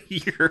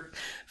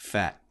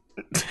fat.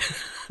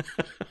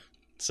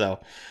 So,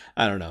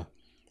 I don't know.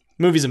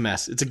 Movie's a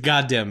mess. It's a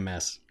goddamn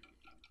mess.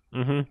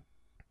 Mm-hmm.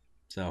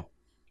 So.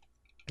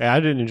 Yeah, I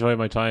didn't enjoy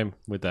my time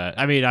with that.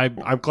 I mean,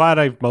 I'm glad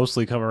I've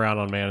mostly come around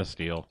on Man of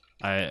Steel.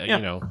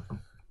 It's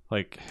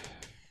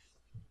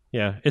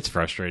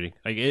frustrating.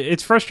 Like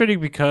it's frustrating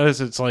because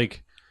it's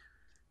like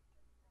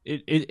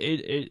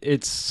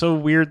it's so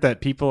weird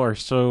that people are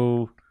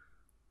so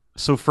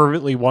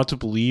fervently want to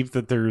believe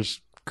that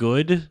there's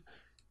good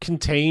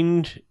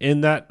contained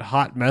in that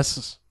hot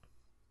mess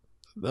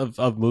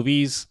of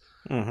movies,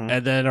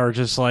 and then are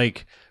just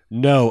like,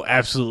 no,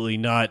 absolutely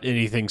not.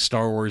 Anything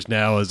Star Wars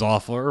now is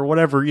awful or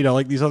whatever,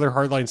 like these other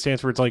hardline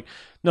stance where it's like,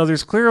 no,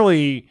 there's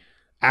clearly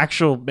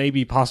actual,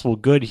 maybe possible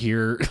good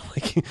here.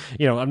 Like,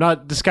 I'm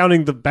not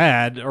discounting the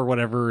bad or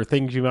whatever, or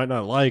things you might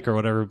not like or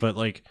whatever, but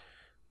like,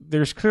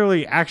 there's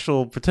clearly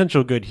actual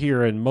potential good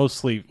here and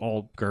mostly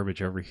all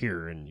garbage over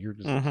here. And you're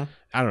just,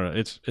 I don't know.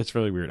 It's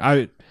really weird.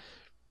 I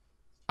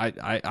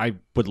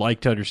would like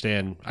to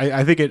understand.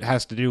 I think it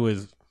has to do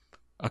with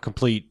a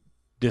complete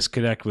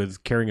disconnect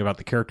with caring about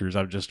the characters.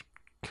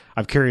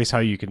 I'm curious how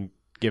you can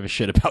give a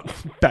shit about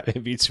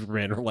Batman v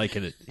Superman or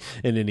liking it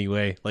in any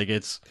way. Like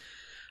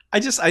I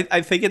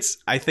think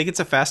it's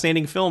a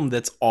fascinating film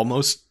that's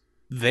almost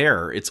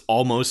there. It's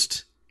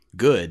almost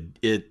good.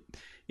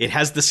 It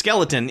has the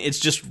skeleton. It's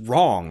just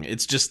wrong.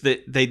 It's just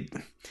that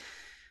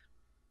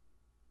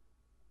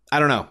I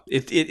don't know.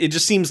 It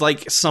just seems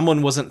like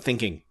someone wasn't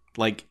thinking.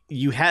 Like,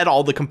 you had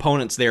all the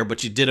components there,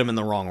 but you did them in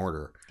the wrong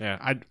order.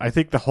 Yeah, I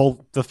think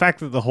the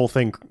fact that the whole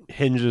thing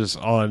hinges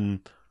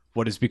on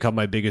what has become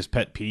my biggest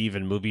pet peeve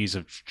in movies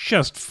of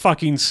just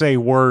fucking say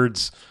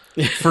words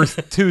for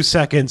 2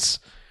 seconds,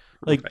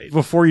 like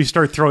before you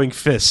start throwing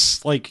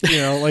fists, like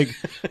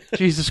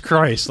Jesus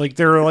Christ, like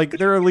there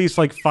are at least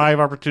like 5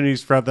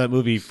 opportunities throughout that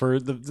movie for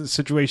the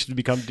situation to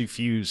become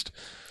diffused.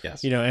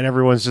 Yes. And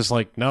everyone's just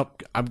like,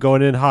 nope, I'm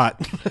going in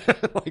hot.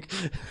 Like,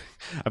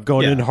 I'm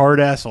going in hard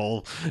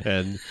asshole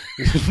and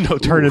no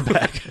turning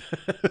back.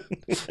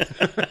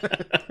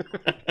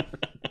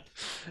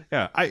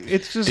 Yeah,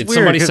 it's just Did weird.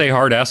 somebody say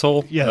hard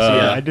asshole? Yes,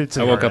 I did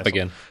say I woke hard up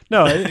asshole. again.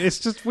 No, it's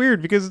just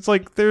weird because it's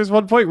like there's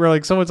one point where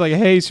like someone's like,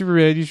 hey,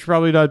 Superman, you should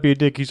probably not be a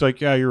dick. He's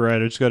like, yeah, you're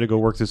right. I just got to go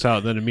work this out.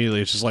 And then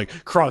immediately it's just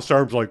like crossed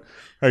arms like,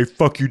 hey,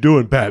 fuck you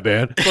doing,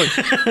 Batman? It's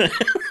like,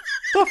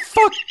 the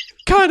fuck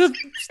kind of...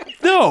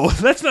 No,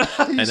 that's not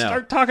how you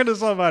start talking to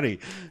somebody.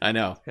 I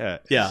know. Yeah.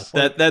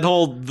 That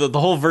whole the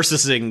whole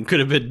versusing could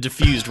have been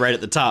diffused right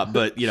at the top,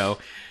 but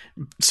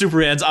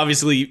Superman's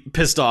obviously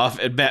pissed off,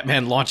 and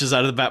Batman launches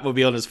out of the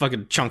Batmobile in his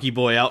fucking chunky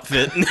boy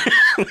outfit.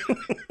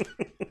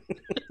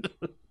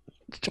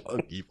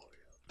 Chunky boy.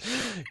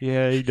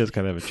 Yeah, he does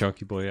kind of have a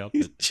chunky boy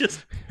outfit.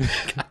 Just,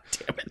 God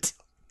damn it.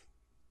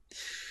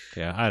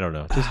 Yeah, I don't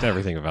know. Just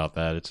everything about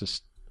that. It's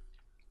just,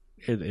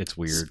 it's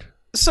weird.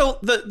 So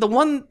the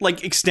one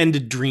like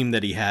extended dream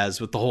that he has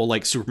with the whole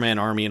like Superman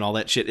army and all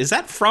that shit, is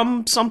that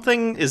from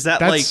something? Is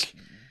that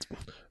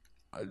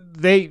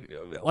they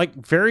like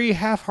very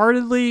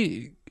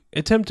half-heartedly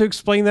attempt to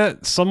explain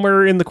that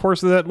somewhere in the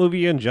course of that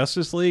movie in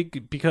Justice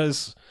League,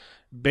 because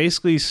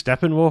basically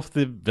Steppenwolf,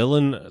 the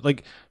villain,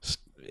 like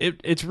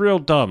it's real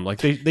dumb. Like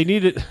they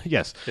needed,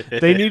 yes,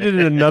 they needed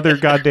another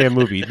goddamn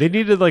movie. They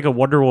needed like a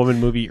Wonder Woman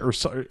movie, or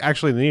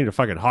actually they needed a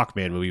fucking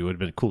Hawkman movie. It would have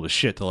been cool as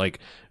shit to like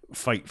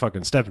fight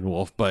fucking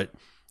Steppenwolf, but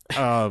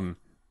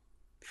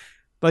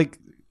like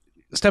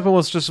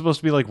Steppenwolf's just supposed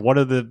to be like one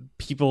of the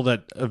people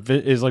that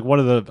is like one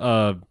of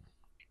the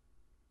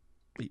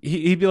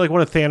he'd be like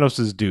one of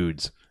Thanos's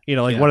dudes,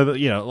 like one of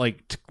the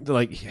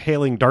like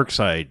hailing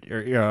Darkseid,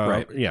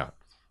 right? Yeah,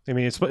 I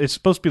mean it's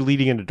supposed to be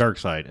leading into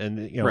Darkseid,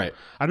 and right.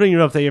 I don't even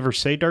know if they ever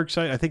say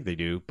Darkseid. I think they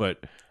do,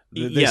 but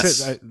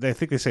yes, I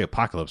think they say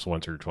Apocalypse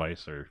once or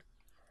twice, or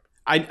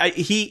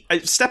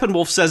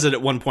Steppenwolf says it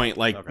at one point,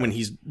 like when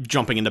he's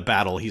jumping into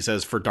battle, he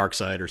says for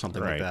Darkseid or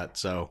something like that.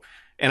 So,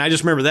 and I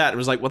just remember that. It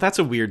was like, well, that's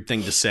a weird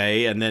thing to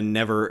say, and then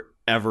never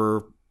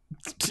ever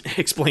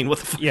explain what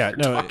the fuck you're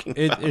talking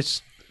about.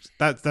 It's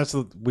that's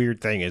the weird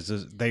thing is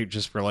they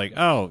just were like,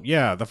 oh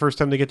yeah, the first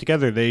time they get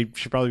together, they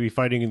should probably be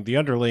fighting the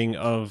underling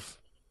of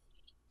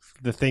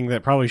the thing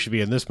that probably should be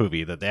in this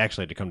movie that they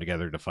actually had to come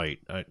together to fight.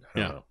 I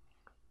don't know.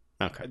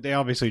 Okay. They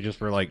obviously just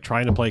were like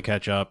trying to play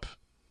catch up,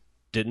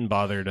 didn't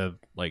bother to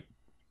like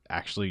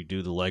actually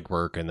do the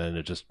legwork, and then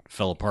it just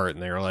fell apart.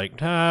 And they were like,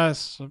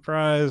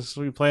 surprise,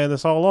 we planned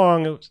this all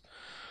along. It was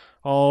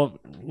all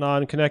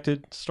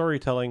non-connected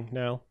storytelling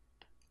now.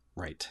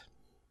 Right.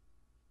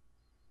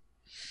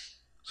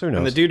 So who knows?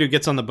 And the dude who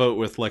gets on the boat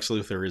with Lex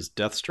Luthor is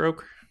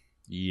Deathstroke.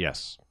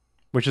 Yes.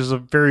 Which is a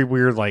very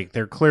weird, like,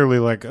 they're clearly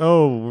like,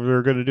 oh,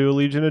 we're going to do a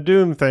Legion of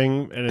Doom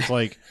thing. And it's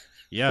like,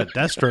 yeah,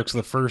 Deathstroke's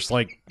the first,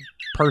 like,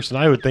 person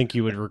I would think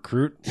you would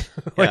recruit.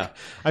 I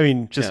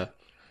mean,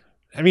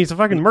 he's a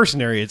fucking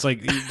mercenary. It's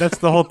like, that's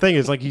the whole thing.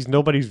 It's like, he's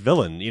nobody's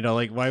villain. You know,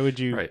 like, why would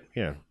you? Right.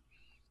 Yeah.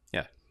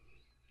 Yeah.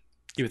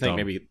 You would think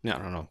maybe, I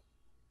don't know.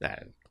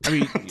 I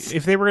mean,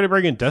 if they were going to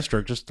bring in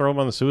Deathstroke, just throw him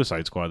on the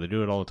Suicide Squad. They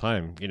do it all the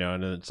time, you know,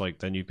 and it's like,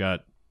 then you've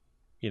got,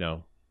 you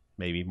know,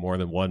 maybe more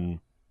than one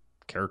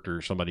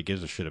character somebody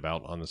gives a shit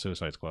about on the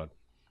Suicide Squad.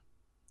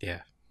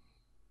 Yeah.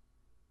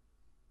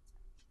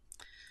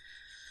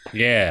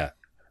 Yeah.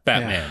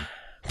 Batman.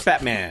 Yeah.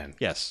 Batman.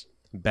 Yes.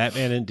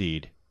 Batman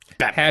indeed.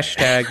 Batman.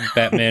 Hashtag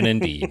Batman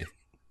indeed.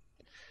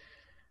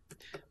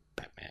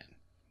 Batman.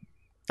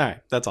 All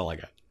right. That's all I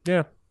got.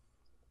 Yeah.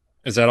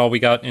 Is that all we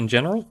got in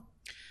general?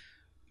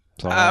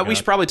 We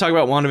should probably talk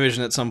about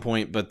WandaVision at some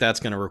point, but that's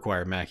going to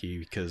require Mackie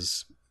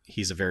because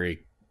he's a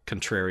very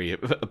contrary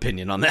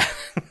opinion on that.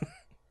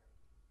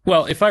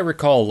 Well, if I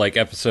recall, like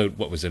episode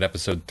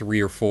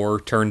 3 or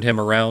 4 turned him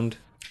around?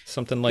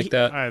 Something like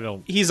that? I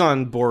don't. He's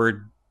on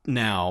board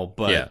now,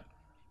 but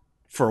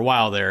for a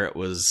while there it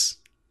was,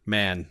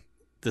 man,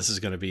 this is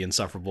going to be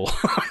insufferable.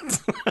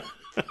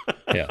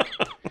 Yeah.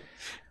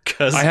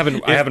 Because I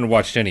haven't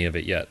watched any of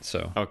it yet,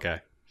 so. Okay.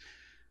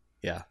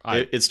 Yeah.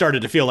 It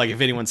started to feel like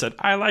if anyone said,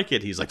 I like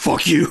it, he's like,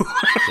 fuck you.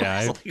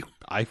 Yeah,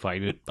 I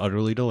find it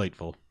utterly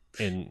delightful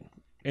in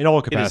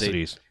all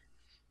capacities.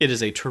 It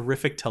is a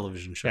terrific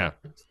television show. Yeah.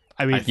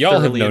 I mean,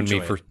 y'all have known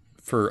me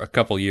for a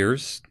couple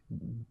years.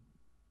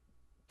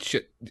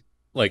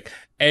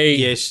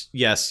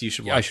 Yes, you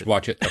should watch it. I should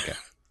watch it. Okay.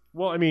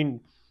 well, I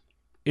mean,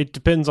 it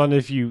depends on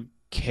if you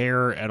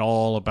care at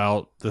all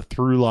about the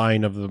through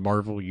line of the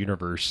Marvel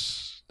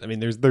universe. I mean,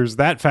 there's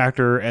that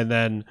factor, and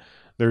then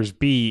there's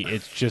B,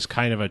 it's just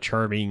kind of a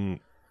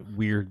charming,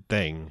 weird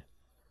thing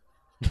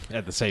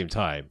at the same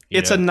time.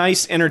 It's a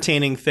nice,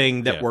 entertaining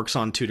thing that works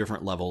on two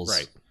different levels.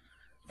 Right.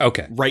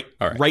 Okay.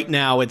 Right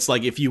now, it's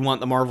like if you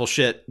want the Marvel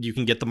shit, you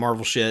can get the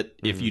Marvel shit.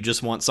 Mm-hmm. If you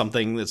just want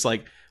something that's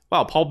like,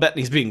 wow, Paul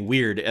Bettany's being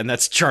weird and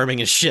that's charming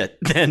as shit,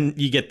 then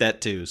you get that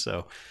too.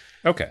 So,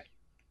 okay.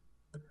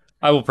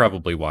 I will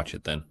probably watch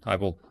it then. I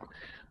will.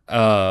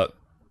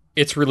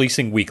 It's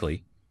releasing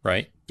weekly,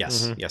 right?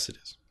 Yes. Mm-hmm. Yes, it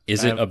is.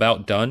 Is it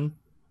about done?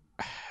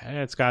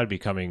 It's got to be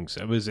coming.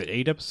 Was it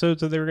 8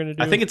 episodes that they were going to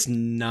do? I think it's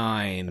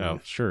 9. Oh,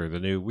 sure. The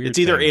new weird. It's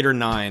either thing. 8 or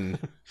 9.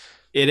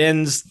 It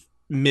ends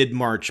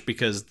mid-March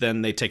because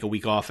then they take a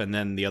week off and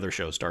then the other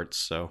show starts.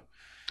 So,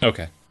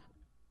 okay.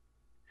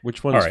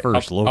 Which one's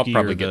first, Loki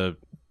I'll or the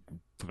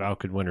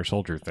Falcon Winter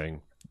Soldier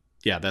thing?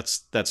 Yeah, that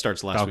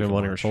starts last Falcon week.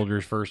 Winter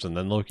Soldier's first, and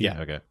then Loki.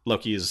 Yeah, okay.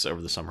 Loki is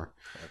over the summer.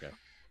 Okay.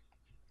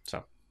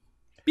 So,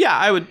 yeah,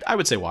 I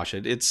would say watch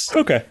it. It's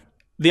okay.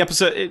 The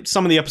episode.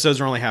 Some of the episodes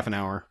are only half an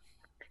hour.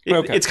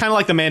 It's kind of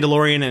like The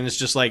Mandalorian, and it's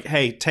just like,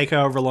 hey, take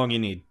however long you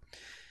need.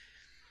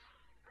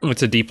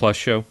 It's a D+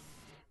 show.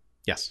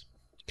 Yes.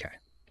 Okay.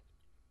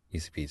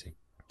 Easy peasy.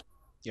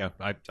 Yeah,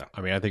 I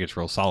mean, I think it's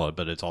real solid,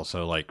 but it's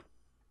also like,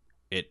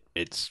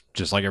 it's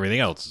just like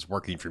everything else. It's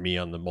working for me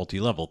on the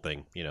multi-level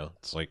thing. You know,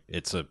 it's like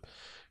it's a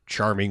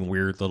charming,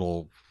 weird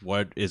little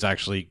what is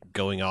actually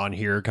going on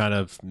here kind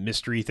of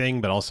mystery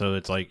thing, but also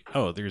it's like,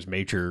 oh, there's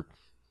major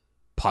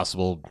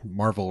possible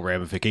Marvel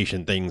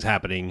ramification things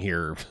happening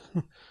here.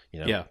 You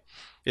know? Yeah.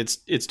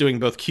 It's doing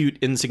both cute,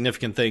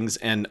 insignificant things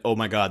and, oh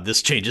my god,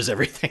 this changes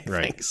everything.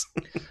 Right. Things.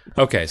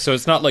 Okay, so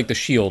it's not like The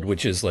Shield,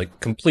 which is like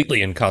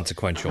completely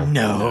inconsequential.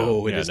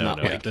 No, it is no, not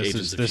no. like This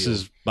Agents is of this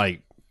S.H.I.E.L.D. is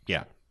like,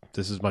 yeah,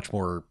 this is much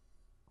more.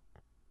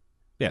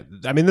 Yeah,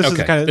 I mean, this is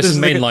Okay, kind of this is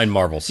mainline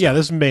Marvel stuff. Yeah,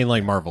 this is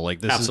mainline Marvel.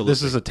 Like this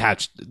Absolutely. is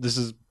attached. This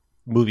is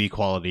movie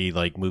quality,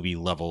 like movie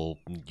level.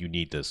 You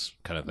need this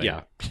kind of thing.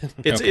 Yeah.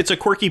 It's a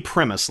quirky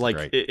premise. Like,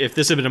 Right. if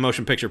this had been a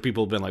motion picture,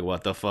 people have been like,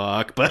 what the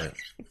fuck? But, Right.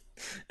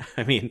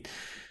 I mean,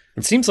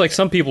 It seems like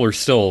some people are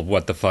still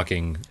what the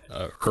fucking,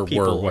 or People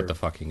were are- what the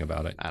fucking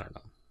about it. I don't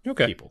know.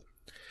 Okay. People.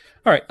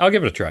 All right, I'll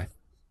give it a try.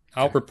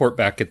 I'll report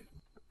back at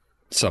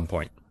some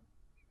point.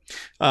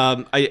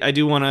 I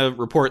do want to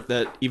report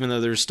that even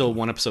though there's still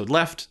one episode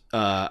left,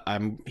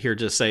 I'm here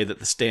to say that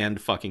The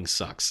Stand fucking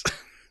sucks.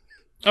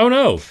 Oh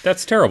no,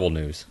 that's terrible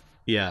news.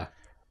 Yeah,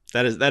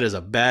 that is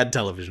a bad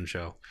television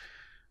show.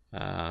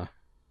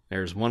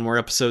 There's one more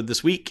episode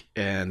this week,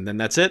 and then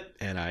that's it.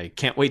 And I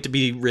can't wait to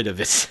be rid of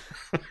it.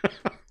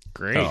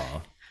 Great.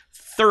 Aw.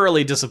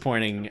 Thoroughly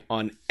disappointing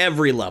on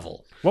every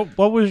level.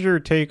 What was your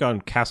take on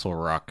Castle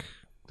Rock?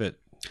 That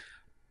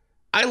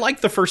I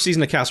liked the first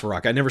season of Castle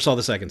Rock. I never saw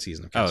the second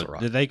season of Castle Rock.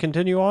 did they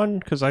continue on?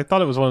 Because I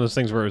thought it was one of those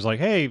things where it was like,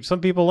 hey,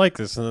 some people like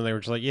this, and then they were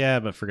just like, yeah,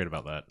 but forget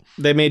about that.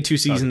 They made 2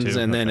 seasons, two,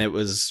 and then okay. it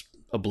was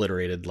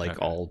obliterated like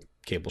Okay. all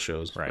cable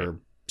shows Right. or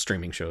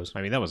streaming shows.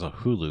 I mean, that was a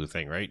Hulu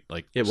thing, right?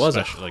 Like It was a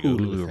like Hulu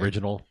Hulu thing.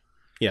 original.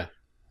 Yeah.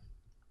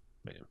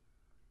 Man.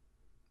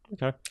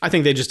 Okay. I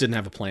think they just didn't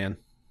have a plan.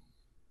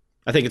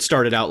 I think it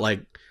started out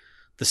like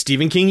the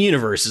Stephen King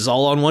universe is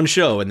all on one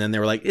show, and then they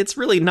were like, it's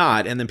really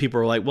not. And then people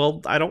were like,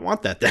 well, I don't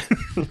want that then.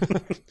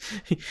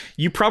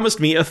 You promised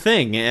me a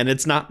thing, and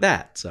it's not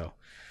that. So,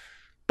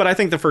 but I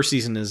think the first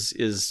season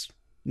is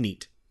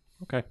neat.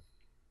 Okay.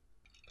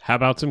 How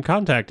about some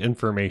contact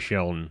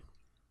information?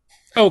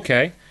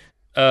 Okay.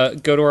 Go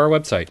to our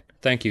website.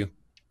 Thank you.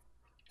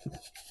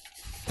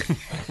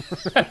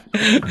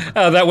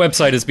 That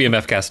website is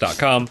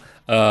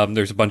bmfcast.com.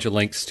 There's a bunch of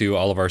links to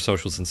all of our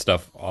socials and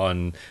stuff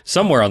on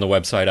somewhere on the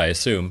website, I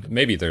assume.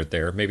 Maybe they're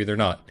there, maybe they're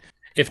not.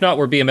 If not,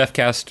 we're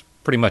BMFcast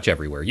pretty much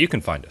everywhere. You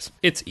can find us.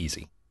 It's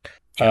easy.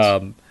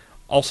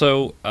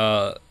 Also,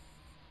 a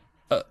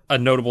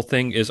notable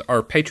thing is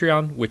our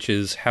Patreon, which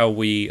is how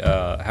we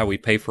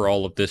pay for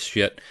all of this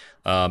shit.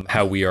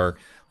 How we are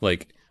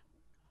like,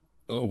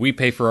 we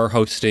pay for our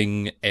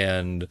hosting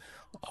and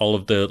all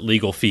of the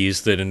legal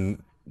fees that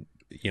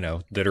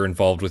that are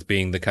involved with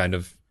being the kind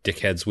of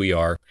dickheads we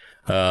are.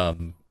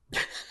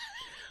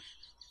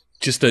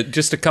 Just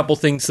a couple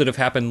things that have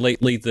happened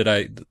lately that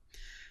I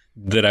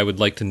would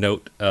like to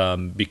note,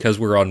 because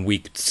we're on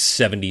week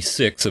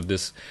 76 of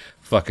this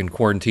fucking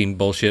quarantine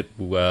bullshit.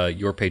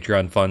 Your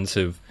Patreon funds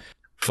have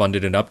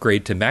funded an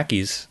upgrade to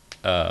Mackey's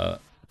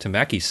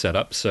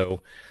setup.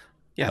 So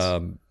Yes.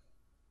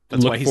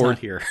 That's look why he's forward- not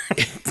here.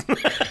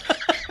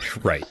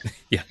 right,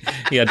 yeah,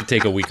 he had to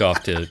take a week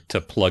off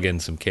to plug in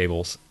some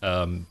cables.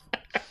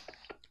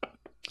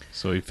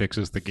 So he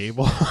fixes the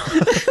gable.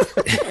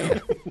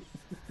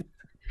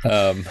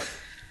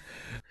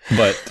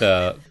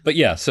 But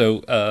yeah,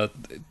 so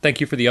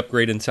thank you for the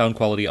upgrade in sound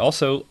quality.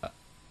 Also,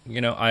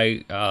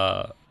 I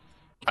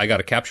got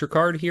a capture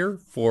card here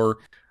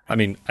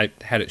I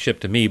had it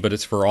shipped to me, but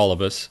it's for all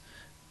of us,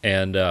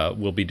 and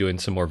we'll be doing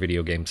some more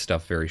video game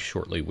stuff very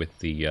shortly with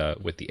the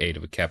aid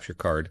of a capture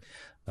card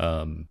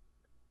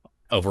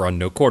over on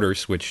No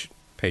Quarters, which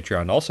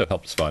Patreon also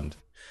helps fund.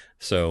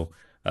 So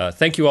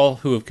thank you all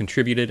who have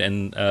contributed,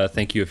 and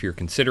thank you if you're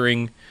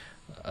considering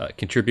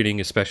contributing,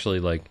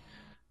 especially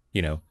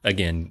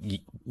again,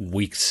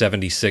 week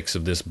 76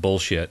 of this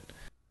bullshit.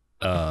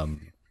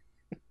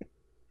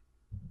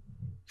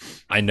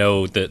 I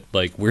know that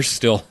we're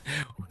still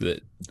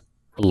that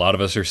a lot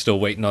of us are still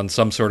waiting on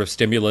some sort of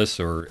stimulus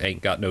or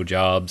ain't got no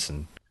jobs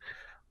and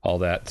all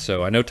that.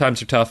 So I know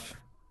times are tough,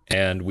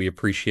 and we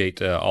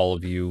appreciate all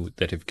of you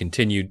that have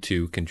continued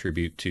to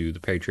contribute to the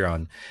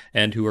Patreon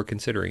and who are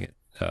considering it.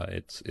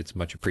 It's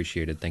much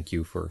appreciated. Thank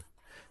you for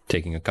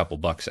taking a couple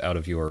bucks out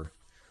of your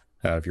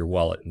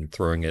wallet and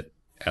throwing it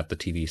at the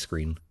TV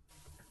screen.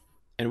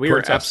 And we are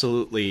Towards us.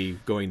 absolutely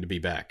going to be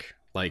back.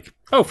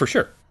 Oh, for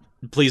sure.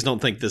 Please don't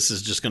think this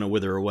is just going to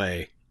wither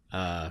away.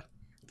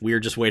 We are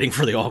just waiting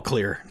for the all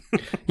clear.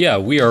 Yeah,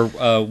 we are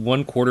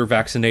 1/4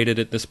 vaccinated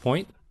at this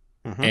point.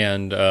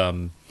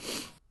 Mhm.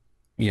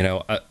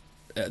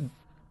 And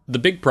the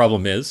big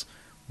problem is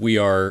we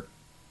are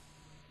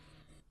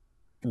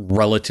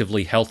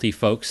relatively healthy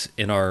folks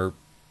in our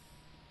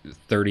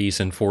 30s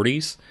and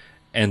 40s,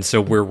 and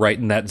so we're right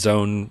in that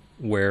zone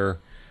where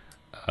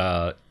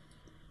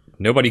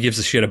nobody gives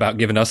a shit about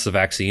giving us the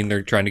vaccine.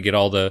 They're trying to get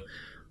all the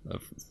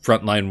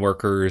frontline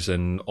workers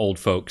and old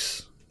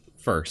folks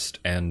first,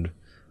 and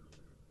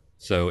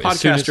so as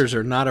soon as- Podcasters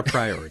are not a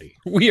priority.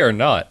 we are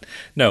not.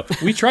 No,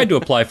 we tried to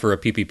apply for a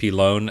PPP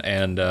loan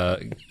and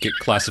get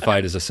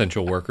classified as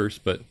essential workers,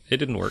 but it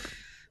didn't work.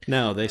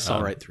 No, they saw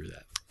right through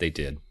that. They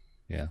did.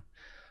 Yeah.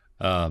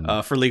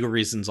 For legal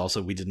reasons,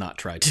 also, we did not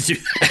try to do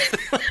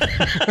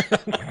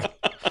that.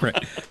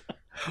 Right.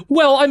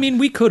 Well, I mean,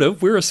 we could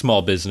have. We're a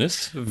small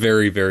business.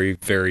 Very, very,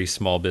 very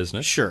small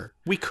business. Sure,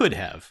 we could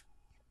have.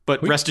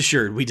 But rest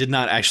assured, we did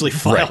not actually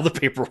file Right. the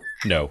paperwork.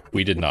 No,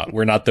 we did not.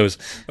 We're not those.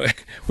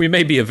 We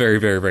may be a very,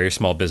 very, very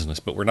small business,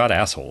 but we're not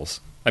assholes.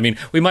 I mean,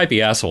 we might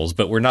be assholes,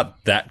 but we're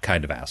not that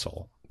kind of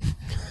asshole.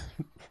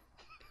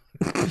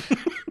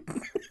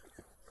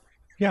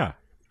 Yeah.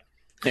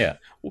 Yeah.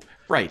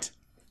 Right.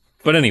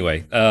 But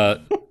anyway,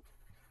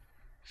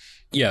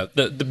 yeah,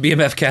 the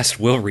BMF cast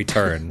will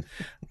return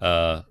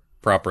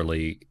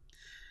properly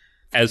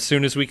as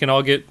soon as we can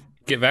all get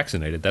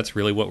vaccinated. That's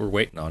really what we're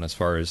waiting on, as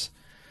far as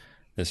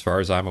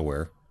I'm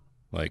aware.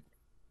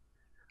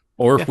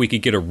 Or if we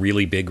could get a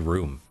really big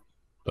room,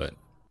 but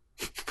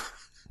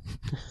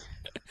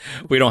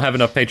we don't have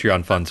enough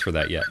Patreon funds for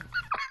that yet.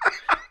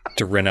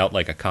 to rent out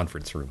like a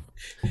conference room.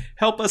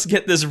 Help us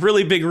get this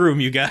really big room,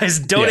 you guys.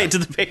 Donate to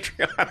the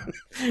Patreon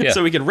Yeah.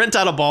 so we can rent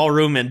out a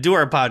ballroom and do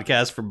our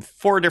podcast from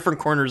 4 different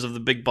corners of the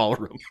big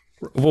ballroom.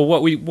 Well,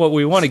 what we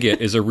want to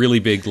get is a really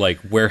big like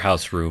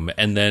warehouse room,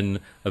 and then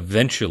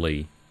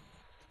eventually,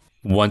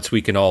 once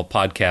we can all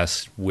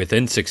podcast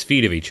within 6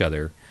 feet of each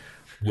other,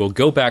 we'll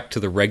go back to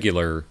the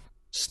regular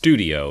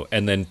studio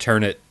and then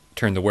turn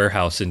the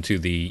warehouse into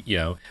the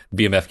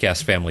BMF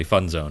Cast Family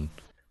Fun Zone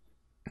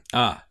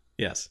Ah,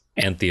 yes.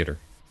 and theater.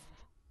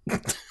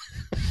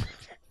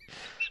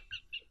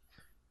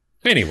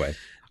 Anyway,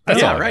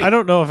 that's Yeah, all right. I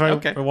don't know if I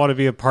Okay. want to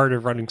be a part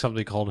of running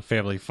something called a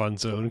family fun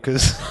zone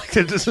because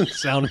it doesn't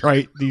sound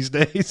right these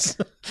days.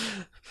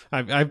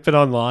 I've been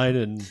online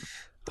and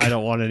I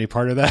don't want any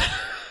part of that.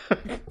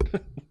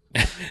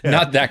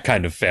 Not that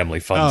kind of family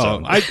fun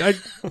zone. I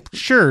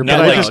sure, No,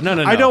 but like-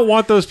 no. I don't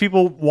want those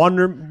people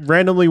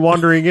randomly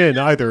wandering in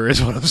either.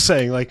 Is what I'm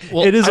saying. Like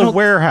Well, it is I a don't-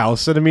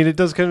 warehouse, and I mean it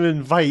does kind of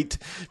invite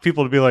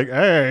people to be like,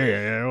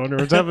 "Hey, I wonder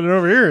what's happening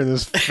over here in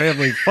this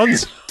family fun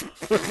zone."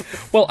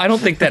 Well, I don't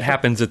think that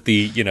happens at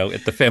the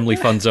family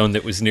fun zone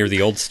that was near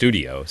the old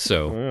studio.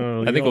 So Well, I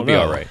you think we'll don't be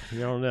know. all right. You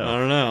don't I know.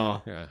 don't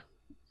know. Yeah.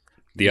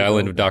 The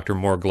island of Dr.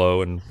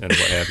 Morglow and what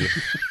have you.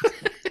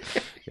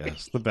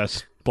 Yes, the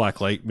best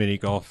blacklight mini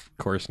golf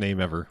course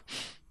name ever.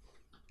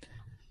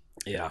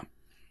 Yeah.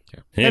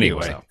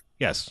 Anyway,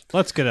 Yes,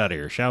 let's get out of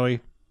here, shall we?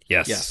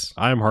 yes. Yes.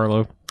 I'm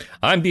Harlow.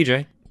 I'm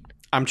BJ.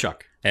 I'm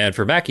Chuck. And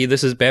for Mackie,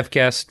 this is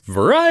Bamfcast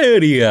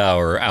Variety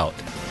Hour out.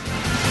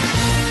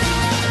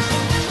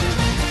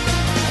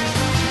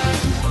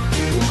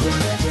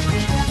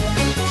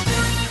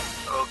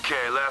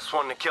 Okay, last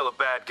one to kill a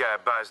bad guy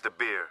buys the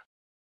beer.